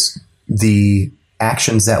is the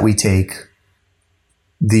actions that we take,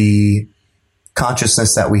 the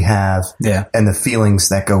consciousness that we have, and the feelings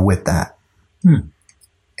that go with that.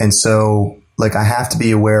 And so, like, I have to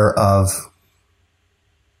be aware of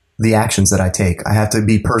the actions that I take. I have to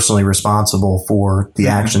be personally responsible for the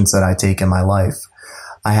actions that I take in my life.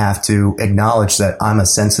 I have to acknowledge that I'm a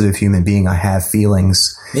sensitive human being. I have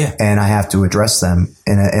feelings, and I have to address them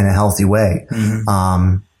in a healthy way.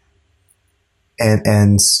 And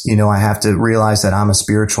I have to realize that I'm a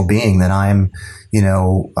spiritual being, that I'm,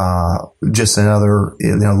 just another,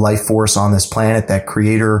 life force on this planet that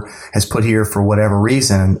Creator has put here for whatever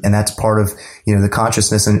reason. And that's part of, the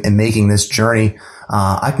consciousness and making this journey.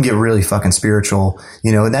 I can get really fucking spiritual,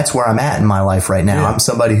 and that's where I'm at in my life right now. I'm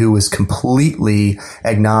somebody who was completely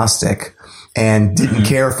agnostic and didn't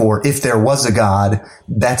care for if there was a God.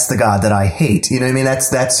 That's the God that I hate. You know what I mean?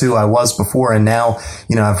 That's who I was before. And now,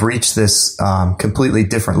 I've reached this, completely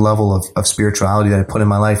different level of spirituality that I put in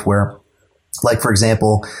my life where, like, for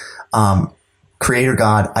example, Creator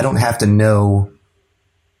God, I don't have to know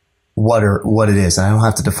what it is. And I don't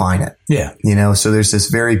have to define it. So there's this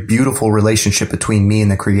very beautiful relationship between me and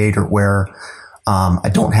the Creator where, I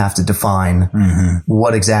don't have to define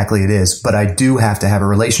what exactly it is, but I do have to have a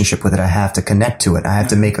relationship with it. I have to connect to it. I have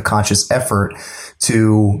to make a conscious effort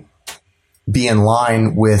to be in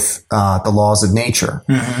line with the laws of nature.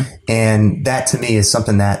 And that to me is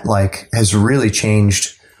something that like has really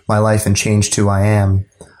changed my life and changed who I am.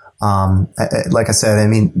 Like I said, I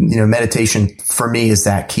mean, meditation for me is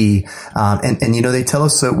that key. And they tell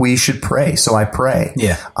us that we should pray. So I pray.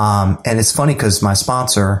 And it's funny because my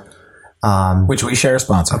sponsor, which we share a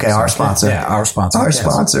sponsor. Okay. Our sponsor. Yeah. Our sponsor. Our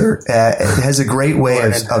sponsor, has a great way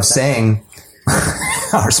of saying,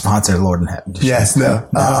 our sponsor, Lord in Heaven. Yes. No.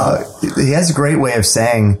 He has a great way of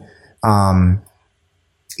saying,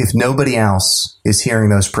 if nobody else is hearing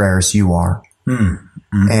those prayers, you are.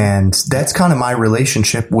 And that's kind of my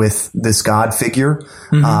relationship with this God figure,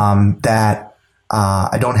 that,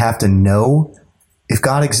 I don't have to know if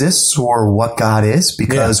God exists or what God is,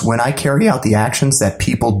 because when I carry out the actions that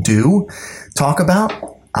people do talk about,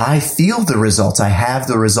 I feel the results. I have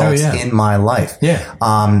the results in my life.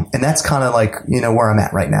 And that's kind of like, where I'm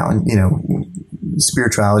at right now. And,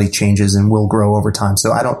 spirituality changes and will grow over time.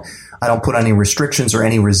 So I don't put any restrictions or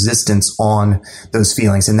any resistance on those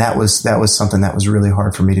feelings. And that was something that was really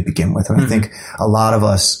hard for me to begin with. And I think a lot of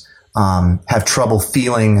us, have trouble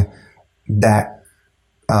feeling that,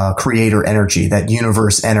 creator energy, that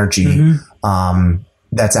universe energy,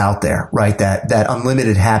 that's out there, right? That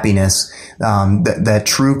unlimited happiness, that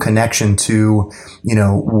true connection to,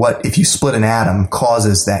 what if you split an atom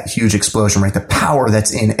causes that huge explosion, right? The power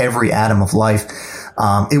that's in every atom of life.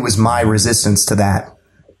 It was my resistance to that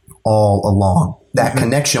all along. That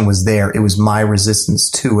connection was there. It was my resistance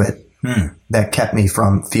to it that kept me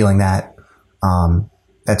from feeling that,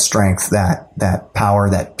 that strength, that power,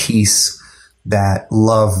 that peace, that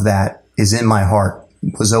love that is in my heart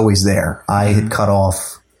was always there. I had cut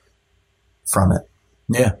off from it.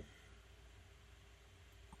 Yeah.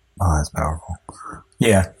 Oh, that's powerful.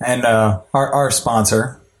 Yeah. And, our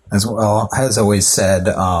sponsor as well has always said,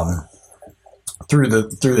 through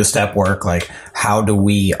the step work, like, how do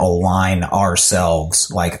we align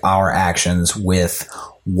ourselves, like our actions with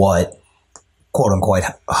what, quote unquote,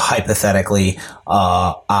 hypothetically,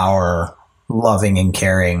 our loving and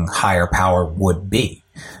caring higher power would be.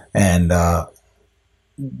 And,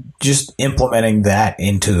 just implementing that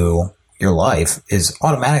into your life is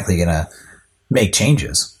automatically going to make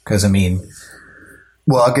changes. Cause I mean,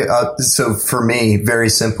 well, so for me, very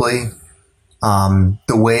simply, the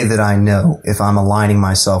way that I know if I'm aligning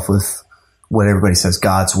myself with what everybody says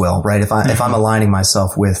God's will, right? If I'm aligning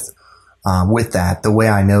myself with that, the way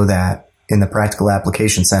I know that in the practical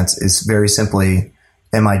application sense is very simply,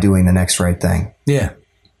 am I doing the next right thing? Yeah.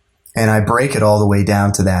 And I break it all the way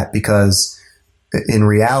down to that because in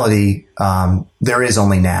reality, there is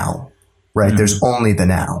only now, right? There's only the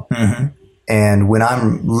now. And when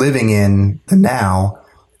I'm living in the now,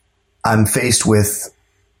 I'm faced with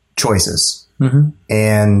choices.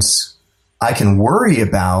 And I can worry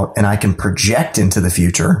about and I can project into the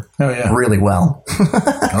future really well.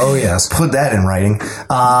 Oh, yes. Put that in writing. You know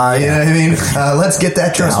what I mean? Let's get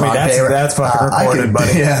that. Trust me, that's fucking recorded,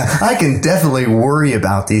 buddy. Yeah, I can definitely worry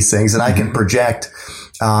about these things and I can project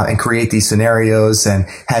and create these scenarios and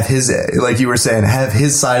have his, like you were saying, have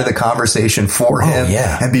his side of the conversation for him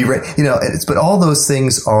and be ready. But all those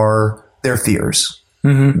things are their fears.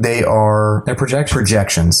 They're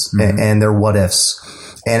projections and they're what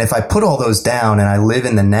ifs. And if I put all those down and I live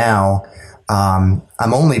in the now,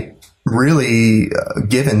 I'm only really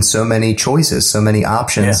given so many choices, so many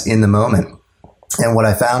options in the moment. And what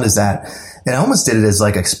I found is that, and I almost did it as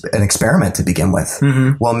like an experiment to begin with.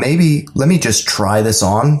 Well, maybe let me just try this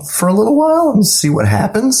on for a little while and see what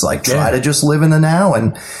happens. Like try to just live in the now.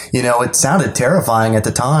 And, you know, it sounded terrifying at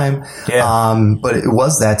the time. But it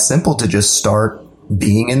was that simple to just start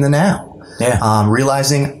being in the now.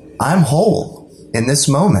 Realizing I'm whole in this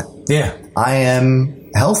moment. I am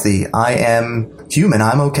healthy. I am human.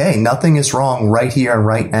 I'm okay. Nothing is wrong right here and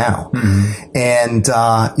right now. And,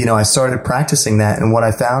 you know, I started practicing that. And what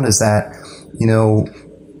I found is that, you know,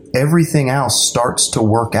 everything else starts to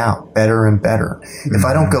work out better and better. If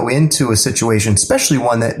I don't go into a situation, especially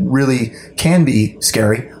one that really can be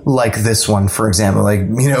scary, like this one, for example, like,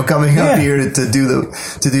 you know, coming up here to do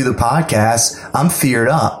the podcast, I'm feared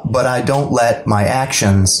up, but I don't let my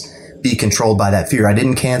actions be controlled by that fear. I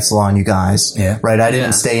didn't cancel on you guys, right? I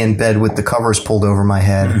didn't stay in bed with the covers pulled over my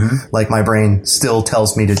head like my brain still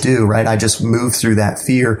tells me to do, right? I just move through that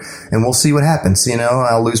fear and we'll see what happens. You know,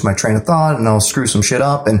 I'll lose my train of thought and I'll screw some shit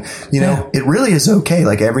up. And, you know, it really is okay.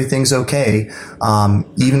 Like everything's okay.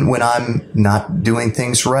 Even when I'm not doing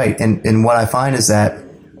things right. And what I find is that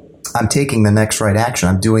I'm taking the next right action.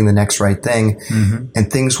 I'm doing the next right thing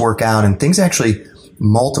and things work out and things actually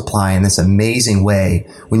multiply in this amazing way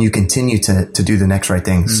when you continue to do the next right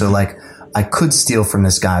thing. So like I could steal from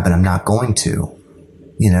this guy, but I'm not going to,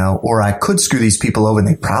 you know, or I could screw these people over and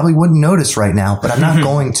they probably wouldn't notice right now, but I'm not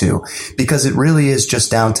going to, because it really is just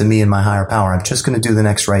down to me and my higher power. I'm just going to do the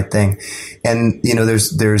next right thing. And, you know,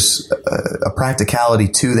 there's a practicality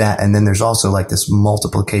to that. And then there's also like this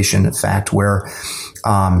multiplication effect where,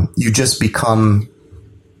 you just become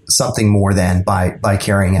something more than by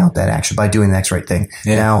carrying out that action, by doing the next right thing.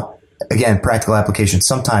 Now, again, practical application.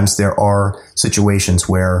 Sometimes there are situations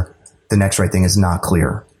where the next right thing is not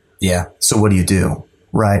clear. So what do you do?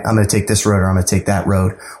 Right. I'm going to take this road or I'm going to take that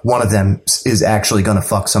road. One of them is actually going to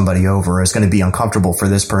fuck somebody over, or is going to be uncomfortable for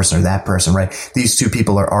this person or that person. Right. These two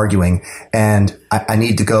people are arguing and I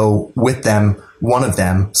need to go with them, one of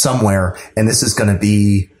them somewhere. And this is going to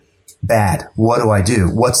be bad. What do I do?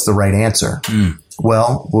 What's the right answer?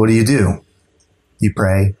 Well, what do? You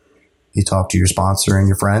pray, you talk to your sponsor and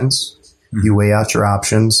your friends, you weigh out your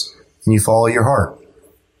options, and you follow your heart.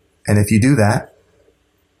 And if you do that,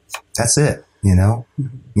 that's it. You know,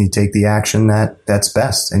 you take the action that's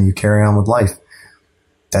best and you carry on with life.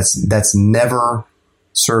 That's never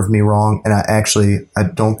served me wrong. And I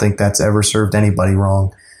don't think that's ever served anybody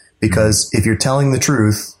wrong, because if you're telling the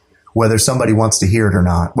truth, whether somebody wants to hear it or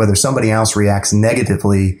not, whether somebody else reacts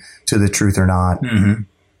negatively to the truth or not,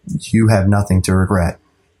 you have nothing to regret.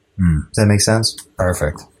 Does that make sense?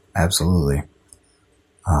 Perfect. Absolutely.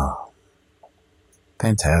 Oh,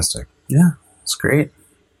 fantastic. Yeah, it's great.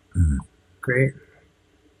 Great.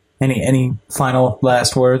 Any final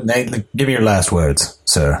last word? Give me your last words,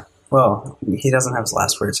 sir. Well, he doesn't have his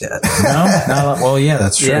last words yet. No. Well, yeah,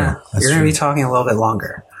 that's true. Yeah, you're going to be talking a little bit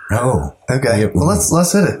longer. Oh, okay. Well,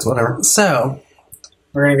 let's hit it. Whatever. So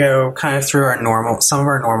we're gonna go kind of through some of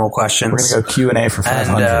our normal questions. We're gonna go Q&A for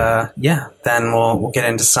 500. And then we'll get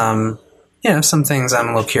into some things I'm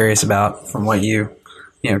a little curious about from what you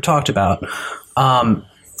talked about.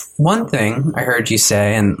 One thing I heard you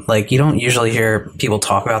say, and like you don't usually hear people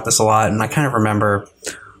talk about this a lot, and I kind of remember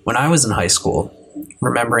when I was in high school,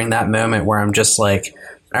 remembering that moment where I'm just like,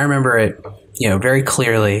 I remember it, very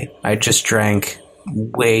clearly. I just drank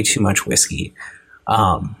way too much whiskey.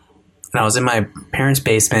 And I was in my parents'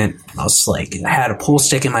 basement. I was like, I had a pool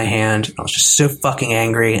stick in my hand. I was just so fucking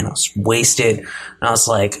angry and I was wasted. And I was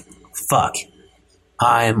like, fuck,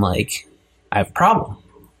 I have a problem.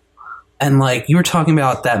 And like, you were talking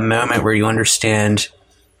about that moment where you understand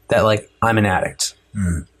that like, I'm an addict.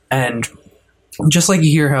 And just like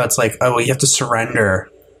you hear how it's like, oh, well, you have to surrender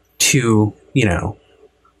to,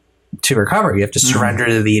 to recovery. You have to surrender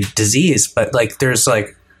to the disease. But like, there's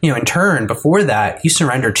like, in turn, before that, you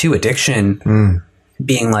surrender to addiction,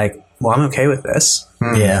 being like, well, I'm okay with this.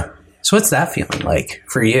 Yeah. So what's that feeling like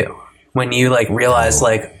for you when you like realize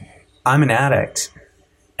like, I'm an addict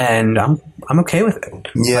and I'm okay with it?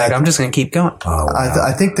 Yeah. Like, I'm just going to keep going. Oh, wow.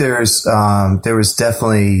 I think there was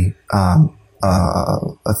definitely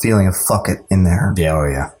a feeling of fuck it in there. Yeah. Oh,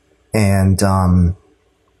 yeah. And,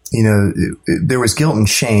 there was guilt and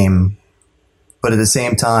shame, but at the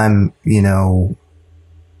same time,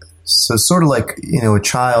 so sort of like, a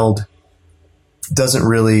child doesn't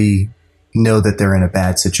really know that they're in a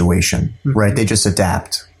bad situation, right? They just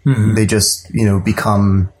adapt. They just,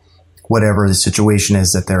 become whatever the situation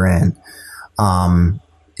is that they're in.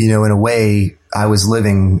 You know, in a way, I was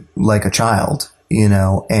living like a child, you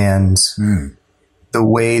know, and the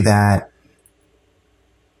way that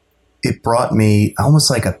it brought me almost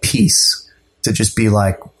like a peace to just be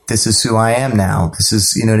like, this is who I am now. This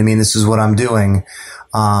is, you know what I mean? This is what I'm doing.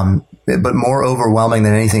 But more overwhelming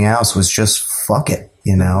than anything else was just fuck it.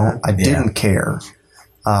 You know, I didn't care.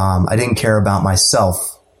 I didn't care about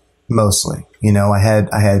myself mostly. You know, I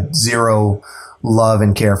had zero love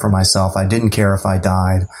and care for myself. I didn't care if I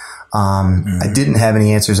died. I didn't have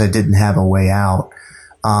any answers. I didn't have a way out.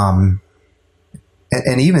 And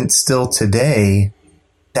even still today,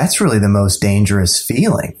 that's really the most dangerous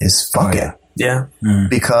feeling is fuck it. Yeah.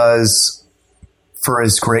 Because for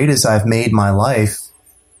as great as I've made my life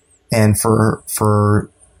and for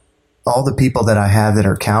all the people that I have that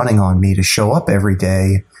are counting on me to show up every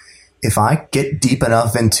day, if I get deep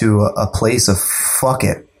enough into a place of fuck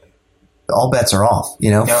it, all bets are off, you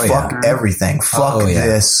know, fuck everything, fuck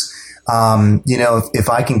this. You know, if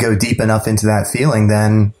I can go deep enough into that feeling,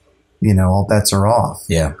 then, you know, all bets are off.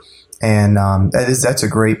 Yeah. And, that's a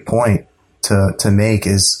great point to make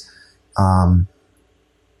is,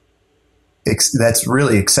 that's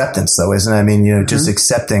really acceptance though, isn't it? I mean, you know, just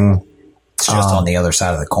accepting. It's just on the other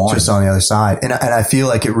side of the coin. Just on the other side. And I feel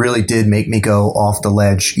like it really did make me go off the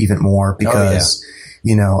ledge even more because,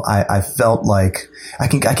 you know, I felt like I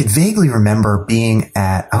could vaguely remember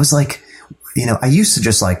I was like, you know, I used to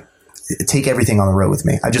just like take everything on the road with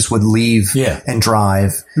me. I just would leave and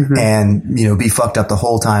drive and, you know, be fucked up the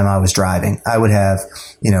whole time I was driving. I would have,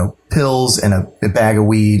 you know, pills and a bag of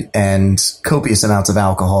weed and copious amounts of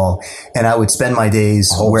alcohol. And I would spend my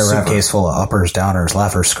days wherever. Suitcase full of uppers, downers,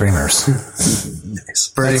 laughers, screamers.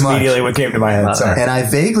 Nice. That's immediately what came to my head. Sorry. And I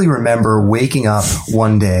vaguely remember waking up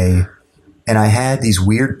one day and I had these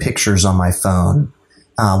weird pictures on my phone.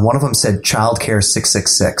 One of them said childcare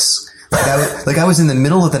 666. Like I was in the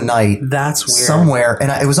middle of the night. That's weird. Somewhere,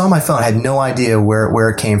 and it was on my phone. I had no idea where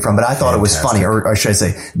it came from, but I thought it was funny, or should I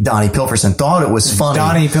say, Donnie Pilferson thought it was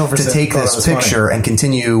funny to take this picture and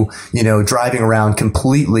continue, you know, driving around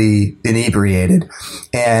completely inebriated.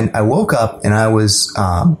 And I woke up and I was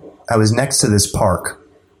next to this park,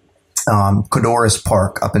 Codoris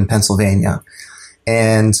Park up in Pennsylvania,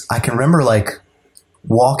 and I can remember like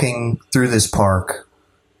walking through this park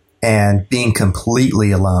and being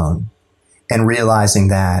completely alone. And realizing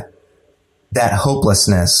that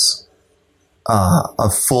hopelessness,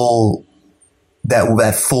 that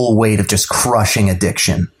full weight of just crushing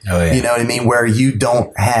addiction. Oh, yeah. You know what I mean? Where you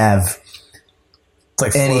don't have it's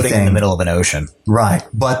like anything floating in the middle of an ocean. Right.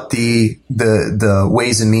 But the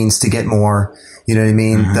ways and means to get more, you know what I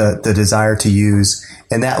mean? The desire to use.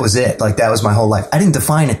 And that was it. Like that was my whole life. I didn't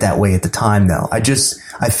define it that way at the time though. I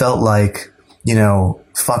felt like, you know,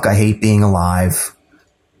 fuck, I hate being alive.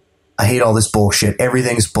 I hate all this bullshit.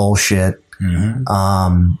 Everything's bullshit.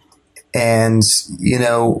 And, you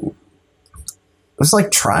know, it was like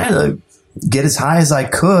trying to get as high as I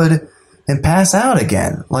could and pass out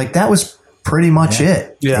again. Like that was pretty much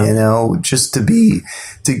it, you know, just to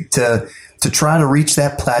try to reach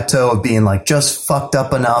that plateau of being like just fucked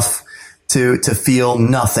up enough to feel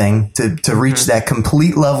nothing, to reach that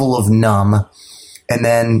complete level of numb. And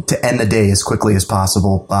then to end the day as quickly as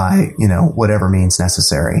possible by, you know, whatever means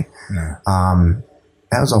necessary. Yeah.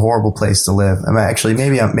 That was a horrible place to live. I mean, actually,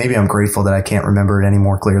 maybe I'm grateful that I can't remember it any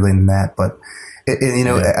more clearly than that. But you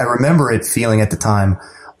know, I remember it feeling at the time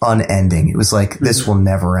unending. It was like this will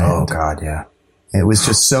never end. Oh God, yeah. It was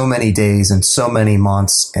just so many days and so many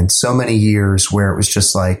months and so many years where it was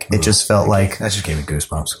just like it just felt like that just gave me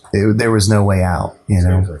goosebumps. There was no way out. You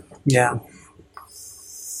know. Yeah.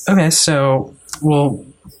 Okay, so. Well,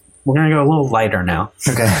 we're going to go a little lighter now.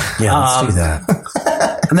 Okay. Yeah, let's do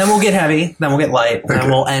that. And then we'll get heavy, then we'll get light, and then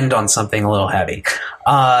we'll end on something a little heavy.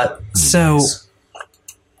 So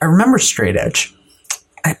I remember straight edge.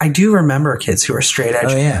 I do remember kids who are straight edge.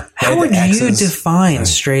 Oh, yeah. How would you define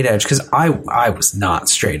straight edge? Because I was not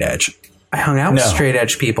straight edge. I hung out with straight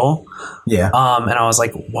edge people. Yeah. And I was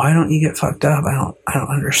like, why don't you get fucked up? I don't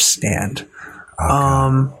understand.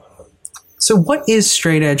 Okay. So what is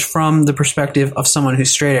straight edge from the perspective of someone who's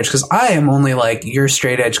straight edge? Because I am only like, you're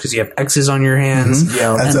straight edge because you have X's on your hands. Mm-hmm.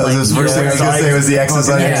 Yeah, that's like, the first thing I was going to say was the X's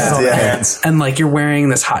on your hands. And like, you're wearing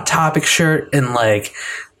this Hot Topic shirt and like,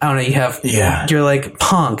 I don't know, you're like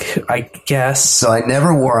punk, I guess. So I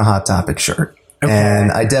never wore a Hot Topic shirt. Okay.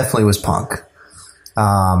 And I definitely was punk.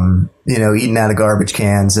 You know, eating out of garbage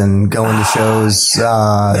cans and going to shows. You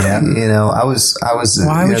know, I was.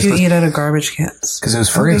 Why would you eat out of garbage cans? Because it was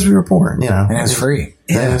free. Because we were poor, you know. And it was free.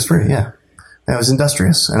 Yeah, it was free. Yeah. I was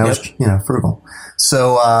industrious and I was, frugal.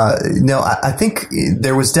 So, I think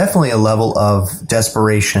there was definitely a level of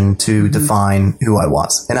desperation to define who I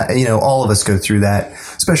was. And, all of us go through that,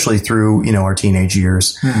 especially through, our teenage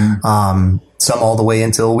years. Some all the way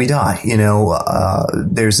until we die.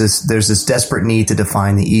 There's this desperate need to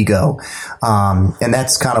define the ego. And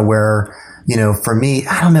that's kind of where, for me,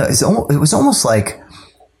 I don't know, it was almost like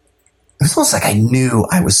I knew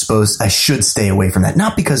I should stay away from that.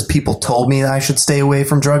 Not because people told me that I should stay away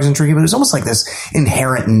from drugs and drinking, but it was almost like this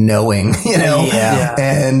inherent knowing, Yeah.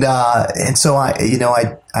 And so I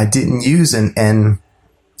didn't use and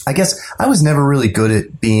I guess I was never really good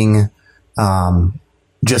at being,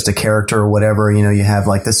 just a character or whatever. You have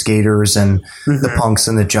like the skaters and the punks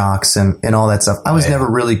and the jocks and all that stuff. I was never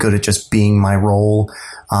really good at just being my role.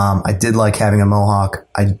 I did like having a mohawk.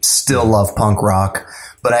 I still love punk rock.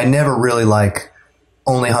 But I never really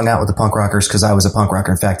only hung out with the punk rockers because I was a punk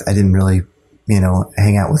rocker. In fact, I didn't really,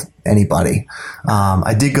 hang out with anybody.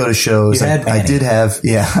 I did go to shows. I did have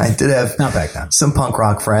not back then, some punk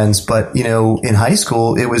rock friends. But, in high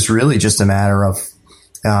school, it was really just a matter of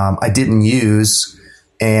I didn't use,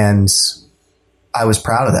 and I was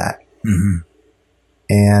proud of that. Mm-hmm.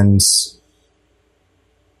 And,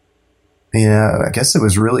 I guess it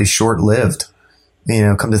was really short-lived.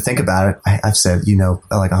 Come to think about it, I've said,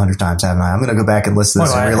 like 100 times, haven't I? I'm going to go back and listen to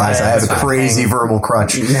this and realize I have a crazy verbal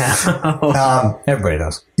crutch. No. Everybody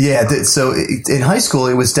does. Yeah. So in high school,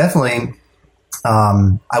 it was definitely,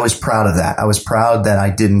 I was proud of that. I was proud that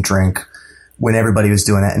I didn't drink when everybody was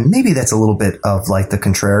doing that. And maybe that's a little bit of like the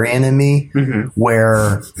contrarian in me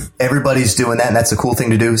where everybody's doing that and that's a cool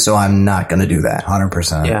thing to do. So I'm not going to do that.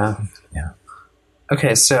 100%. Yeah.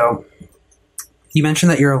 Okay. So you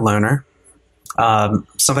mentioned that you're a loner.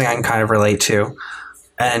 Something I can kind of relate to.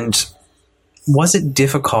 And was it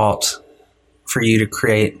difficult for you to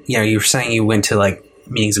create, you were saying you went to like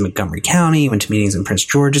meetings in Montgomery County, you went to meetings in Prince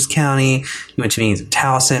George's County, you went to meetings in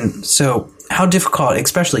Towson. So how difficult,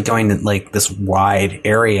 especially going to like this wide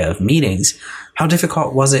area of meetings, how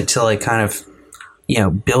difficult was it to like kind of,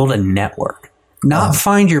 build a network, not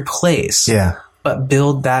find your place, but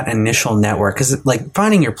build that initial network? Cause like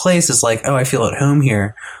finding your place is like, oh, I feel at home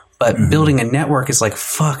here. But building a network is like,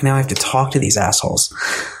 fuck, now I have to talk to these assholes.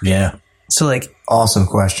 Yeah. So like, awesome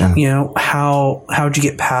question. How'd you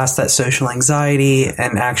get past that social anxiety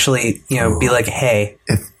and actually, be like, hey,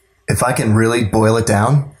 if I can really boil it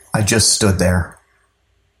down, I just stood there.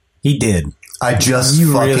 He did. I just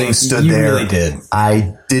stood there. You really did.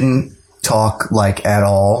 I didn't talk like at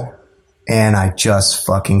all. And I just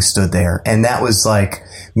fucking stood there. And that was like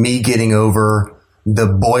me getting over the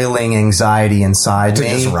boiling anxiety inside me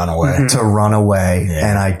just run away, to run away.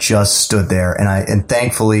 Yeah. And I just stood there and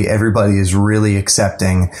thankfully everybody is really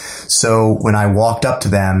accepting. So when I walked up to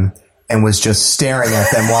them and was just staring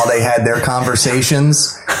at them while they had their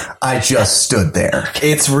conversations, I just stood there.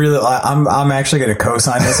 It's really, I'm actually going to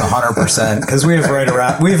co-sign this 100% because we have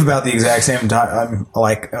about the exact same time,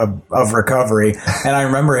 of recovery. And I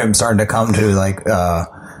remember him starting to come to like,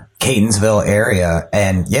 Catonsville area.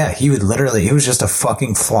 And yeah, he was just a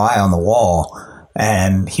fucking fly on the wall.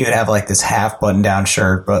 And he would have like this half button down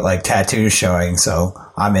shirt, but like tattoos showing. So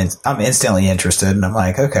I'm instantly interested. And I'm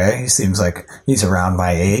like, okay, he seems like he's around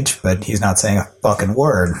my age, but he's not saying a fucking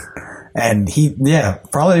word. And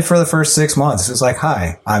probably for the first 6 months, it was like,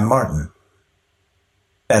 hi, I'm Martin.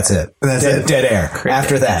 That's it. Dead air. Crazy.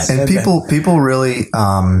 After that. And people really,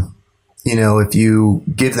 if you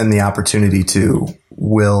give them the opportunity to,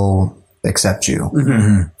 will accept you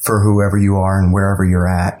for whoever you are and wherever you're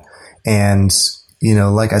at. And,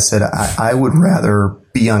 like I said, I would rather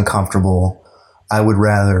be uncomfortable. I would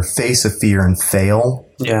rather face a fear and fail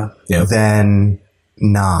than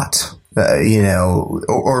not,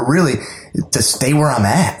 or really to stay where I'm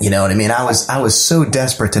at. You know what I mean? I was so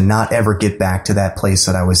desperate to not ever get back to that place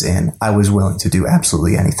that I was in. I was willing to do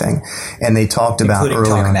absolutely anything. And they talked about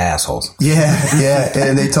talking to assholes. Yeah.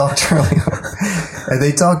 And they talked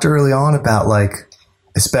early on about like,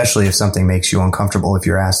 especially if something makes you uncomfortable, if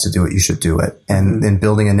you're asked to do it, you should do it. And then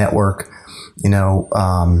building a network,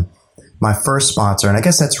 my first sponsor, and I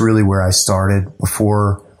guess that's really where I started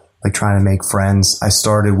before like trying to make friends. I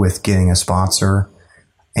started with getting a sponsor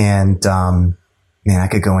and, I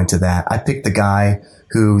could go into that. I picked the guy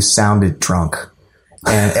who sounded drunk.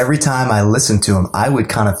 And every time I listened to him, I would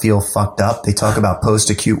kind of feel fucked up. They talk about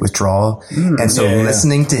post-acute withdrawal. And so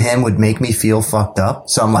listening to him would make me feel fucked up.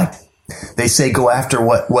 So I'm like, they say go after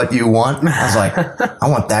what you want. I was like, I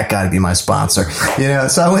want that guy to be my sponsor.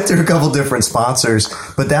 So I went through a couple different sponsors,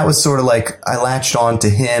 but that was sort of like I latched on to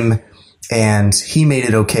him and he made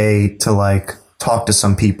it okay to like talked to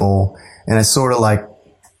some people, and I sort of like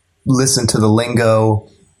listened to the lingo,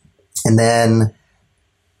 and then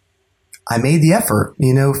I made the effort.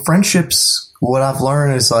 You know, friendships, what I've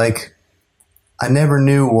learned is like, I never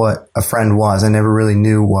knew what a friend was. I never really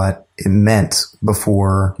knew what it meant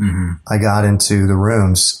before I got into the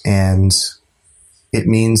rooms. And it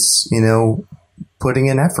means, you know, putting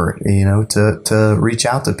in effort, you know, to reach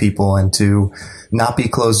out to people and to not be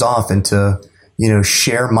closed off and to, you know,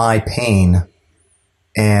 share my pain.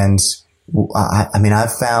 And I mean,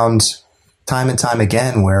 I've found time and time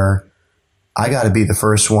again where I got to be the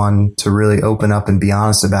first one to really open up and be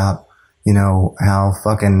honest about, you know, how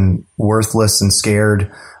fucking worthless and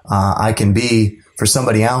scared I can be, for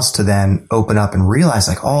somebody else to then open up and realize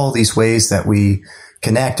like all these ways that we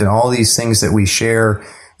connect and all these things that we share,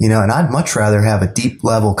 you know. And I'd much rather have a deep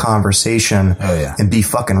level conversation and be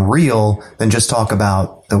fucking real than just talk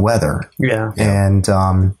about the weather. Yeah. And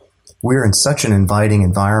we're in such an inviting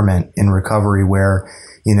environment in recovery where,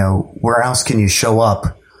 you know, where else can you show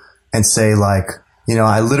up and say like, you know,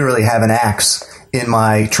 I literally have an axe in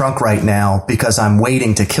my trunk right now because I'm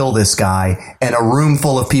waiting to kill this guy, and a room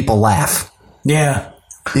full of people laugh. Yeah.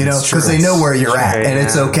 You know, because they know where you're at, and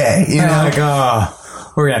it's okay. You know, like,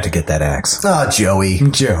 we're gonna have to get that axe. Oh, Joey. We're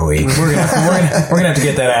gonna have to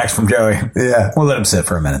get that axe from Joey. Yeah. We'll let him sit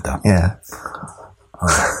for a minute though. Yeah.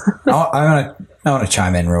 I want to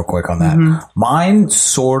chime in real quick on that. Mine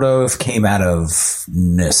sort of came out of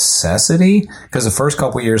necessity, because the first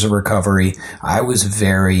couple years of recovery, I was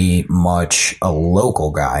very much a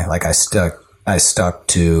local guy. Like I stuck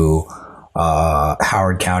to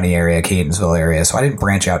Howard County area, Catonsville area, so I didn't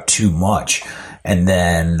branch out too much. And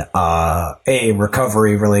then a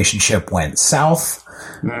recovery relationship went south.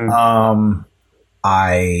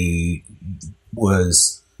 I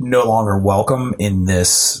was no longer welcome in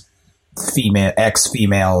this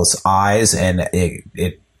ex-female's eyes, and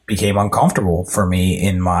it became uncomfortable for me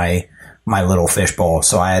in my little fishbowl.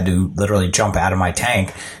 So I had to literally jump out of my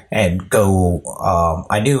tank and go.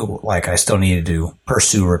 I knew like I still needed to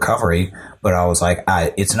pursue recovery, but I was like,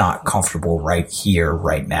 it's not comfortable right here,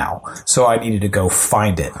 right now. So I needed to go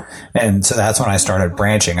find it. And so that's when I started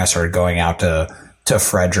branching. I started going out to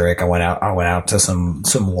Frederick. I went out to some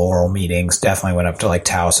Laurel meetings, definitely went up to like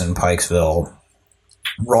Towson, Pikesville,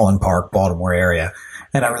 Roland Park, Baltimore area.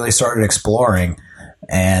 And I really started exploring.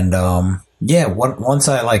 And, once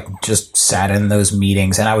I like just sat in those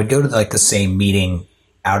meetings, and I would go to like the same meeting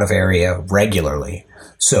out of area regularly.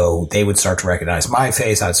 So they would start to recognize my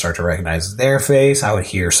face. I'd start to recognize their face. I would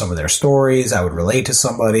hear some of their stories. I would relate to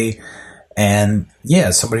somebody. And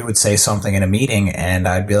somebody would say something in a meeting, and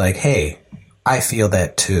I'd be like, hey, I feel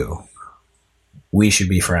that too. We should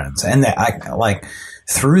be friends. And that I like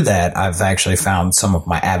through that, I've actually found some of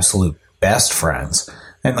my absolute best friends.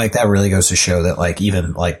 And like, that really goes to show that like,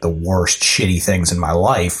 even like the worst shitty things in my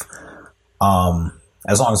life,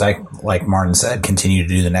 as long as I, like Martin said, continue to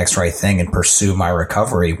do the next right thing and pursue my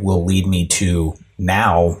recovery, will lead me to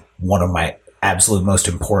now one of my absolute most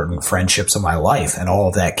important friendships of my life. And all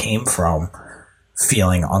of that came from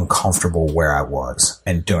feeling uncomfortable where I was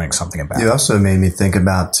and doing something about it. You also made me think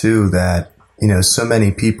about too that, you know, so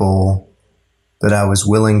many people that I was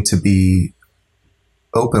willing to be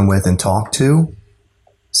open with and talk to,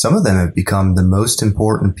 some of them have become the most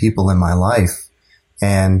important people in my life.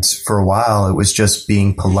 And for a while, it was just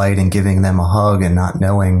being polite and giving them a hug and not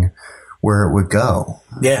knowing where it would go.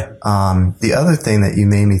 Yeah. The other thing that you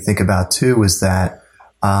made me think about too was that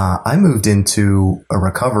I moved into a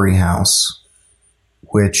recovery house,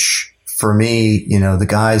 which for me, you know, the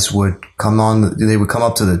guys would come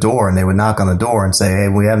up to the door and they would knock on the door and say, hey,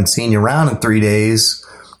 we haven't seen you around in 3 days.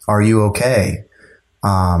 Are you okay?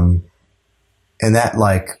 And that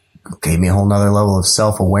like gave me a whole nother level of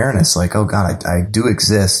self-awareness. Like, oh God, I do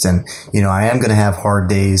exist. And, you know, I am going to have hard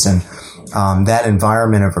days. And, that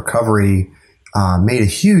environment of recovery, made a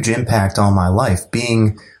huge impact on my life,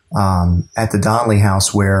 being, at the Donnelly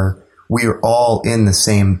house where we were all in the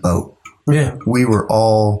same boat. Yeah. We were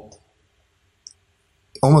all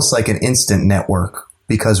almost like an instant network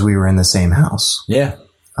because we were in the same house. Yeah.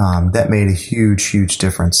 That made a huge, huge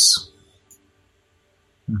difference.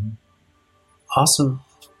 Awesome.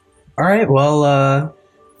 All right. Well,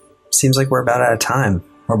 seems like we're about out of time.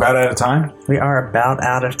 We're about out of time? We are about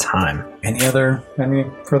out of time. Any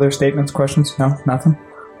further statements, questions? No? Nothing?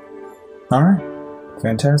 All right.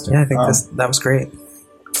 Fantastic. Yeah, I think that was great.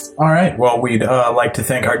 All right. Well, we'd like to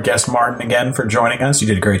thank our guest Martin again for joining us. You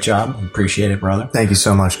did a great job. Appreciate it, brother. Thank you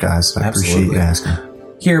so much, guys. I appreciate you asking.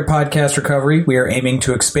 Here at Podcast Recovery, we are aiming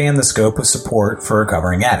to expand the scope of support for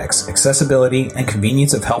recovering addicts. Accessibility and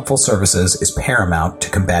convenience of helpful services is paramount to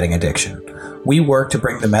combating addiction. We work to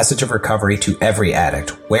bring the message of recovery to every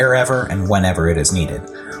addict, wherever and whenever it is needed.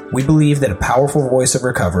 We believe that a powerful voice of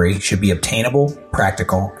recovery should be obtainable,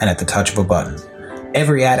 practical, and at the touch of a button.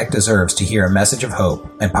 Every addict deserves to hear a message of hope,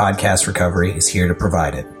 and Podcast Recovery is here to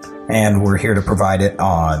provide it. And we're here to provide it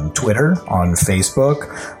on Twitter, on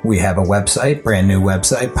Facebook. We have a website, brand new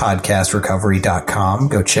website, podcastrecovery.com.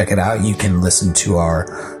 Go check it out. You can listen to our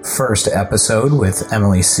first episode with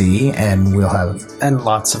Emily C. And we'll have... And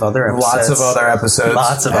lots of other episodes.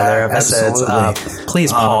 Lots of other episodes.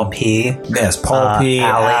 Please, Paul P. Yes, Paul P.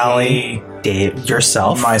 Allie. Dave,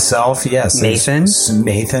 yourself. Myself, yes.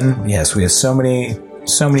 Nathan. Yes, we have so many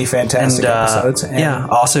fantastic episodes. And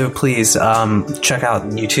also please check out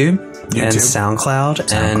YouTube and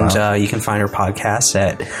SoundCloud. And you can find our podcast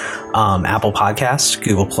at Apple Podcasts,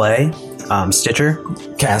 Google Play, Stitcher,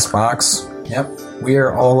 Castbox. Yep, we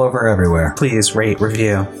are all over everywhere. Please rate,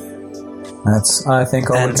 review. That's, I think,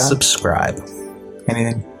 all and we got. Subscribe.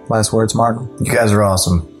 Anything? Last words, Martin? You guys are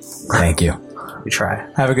awesome. Thank you. We try.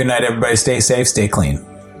 Have a good night, everybody. Stay safe, stay clean.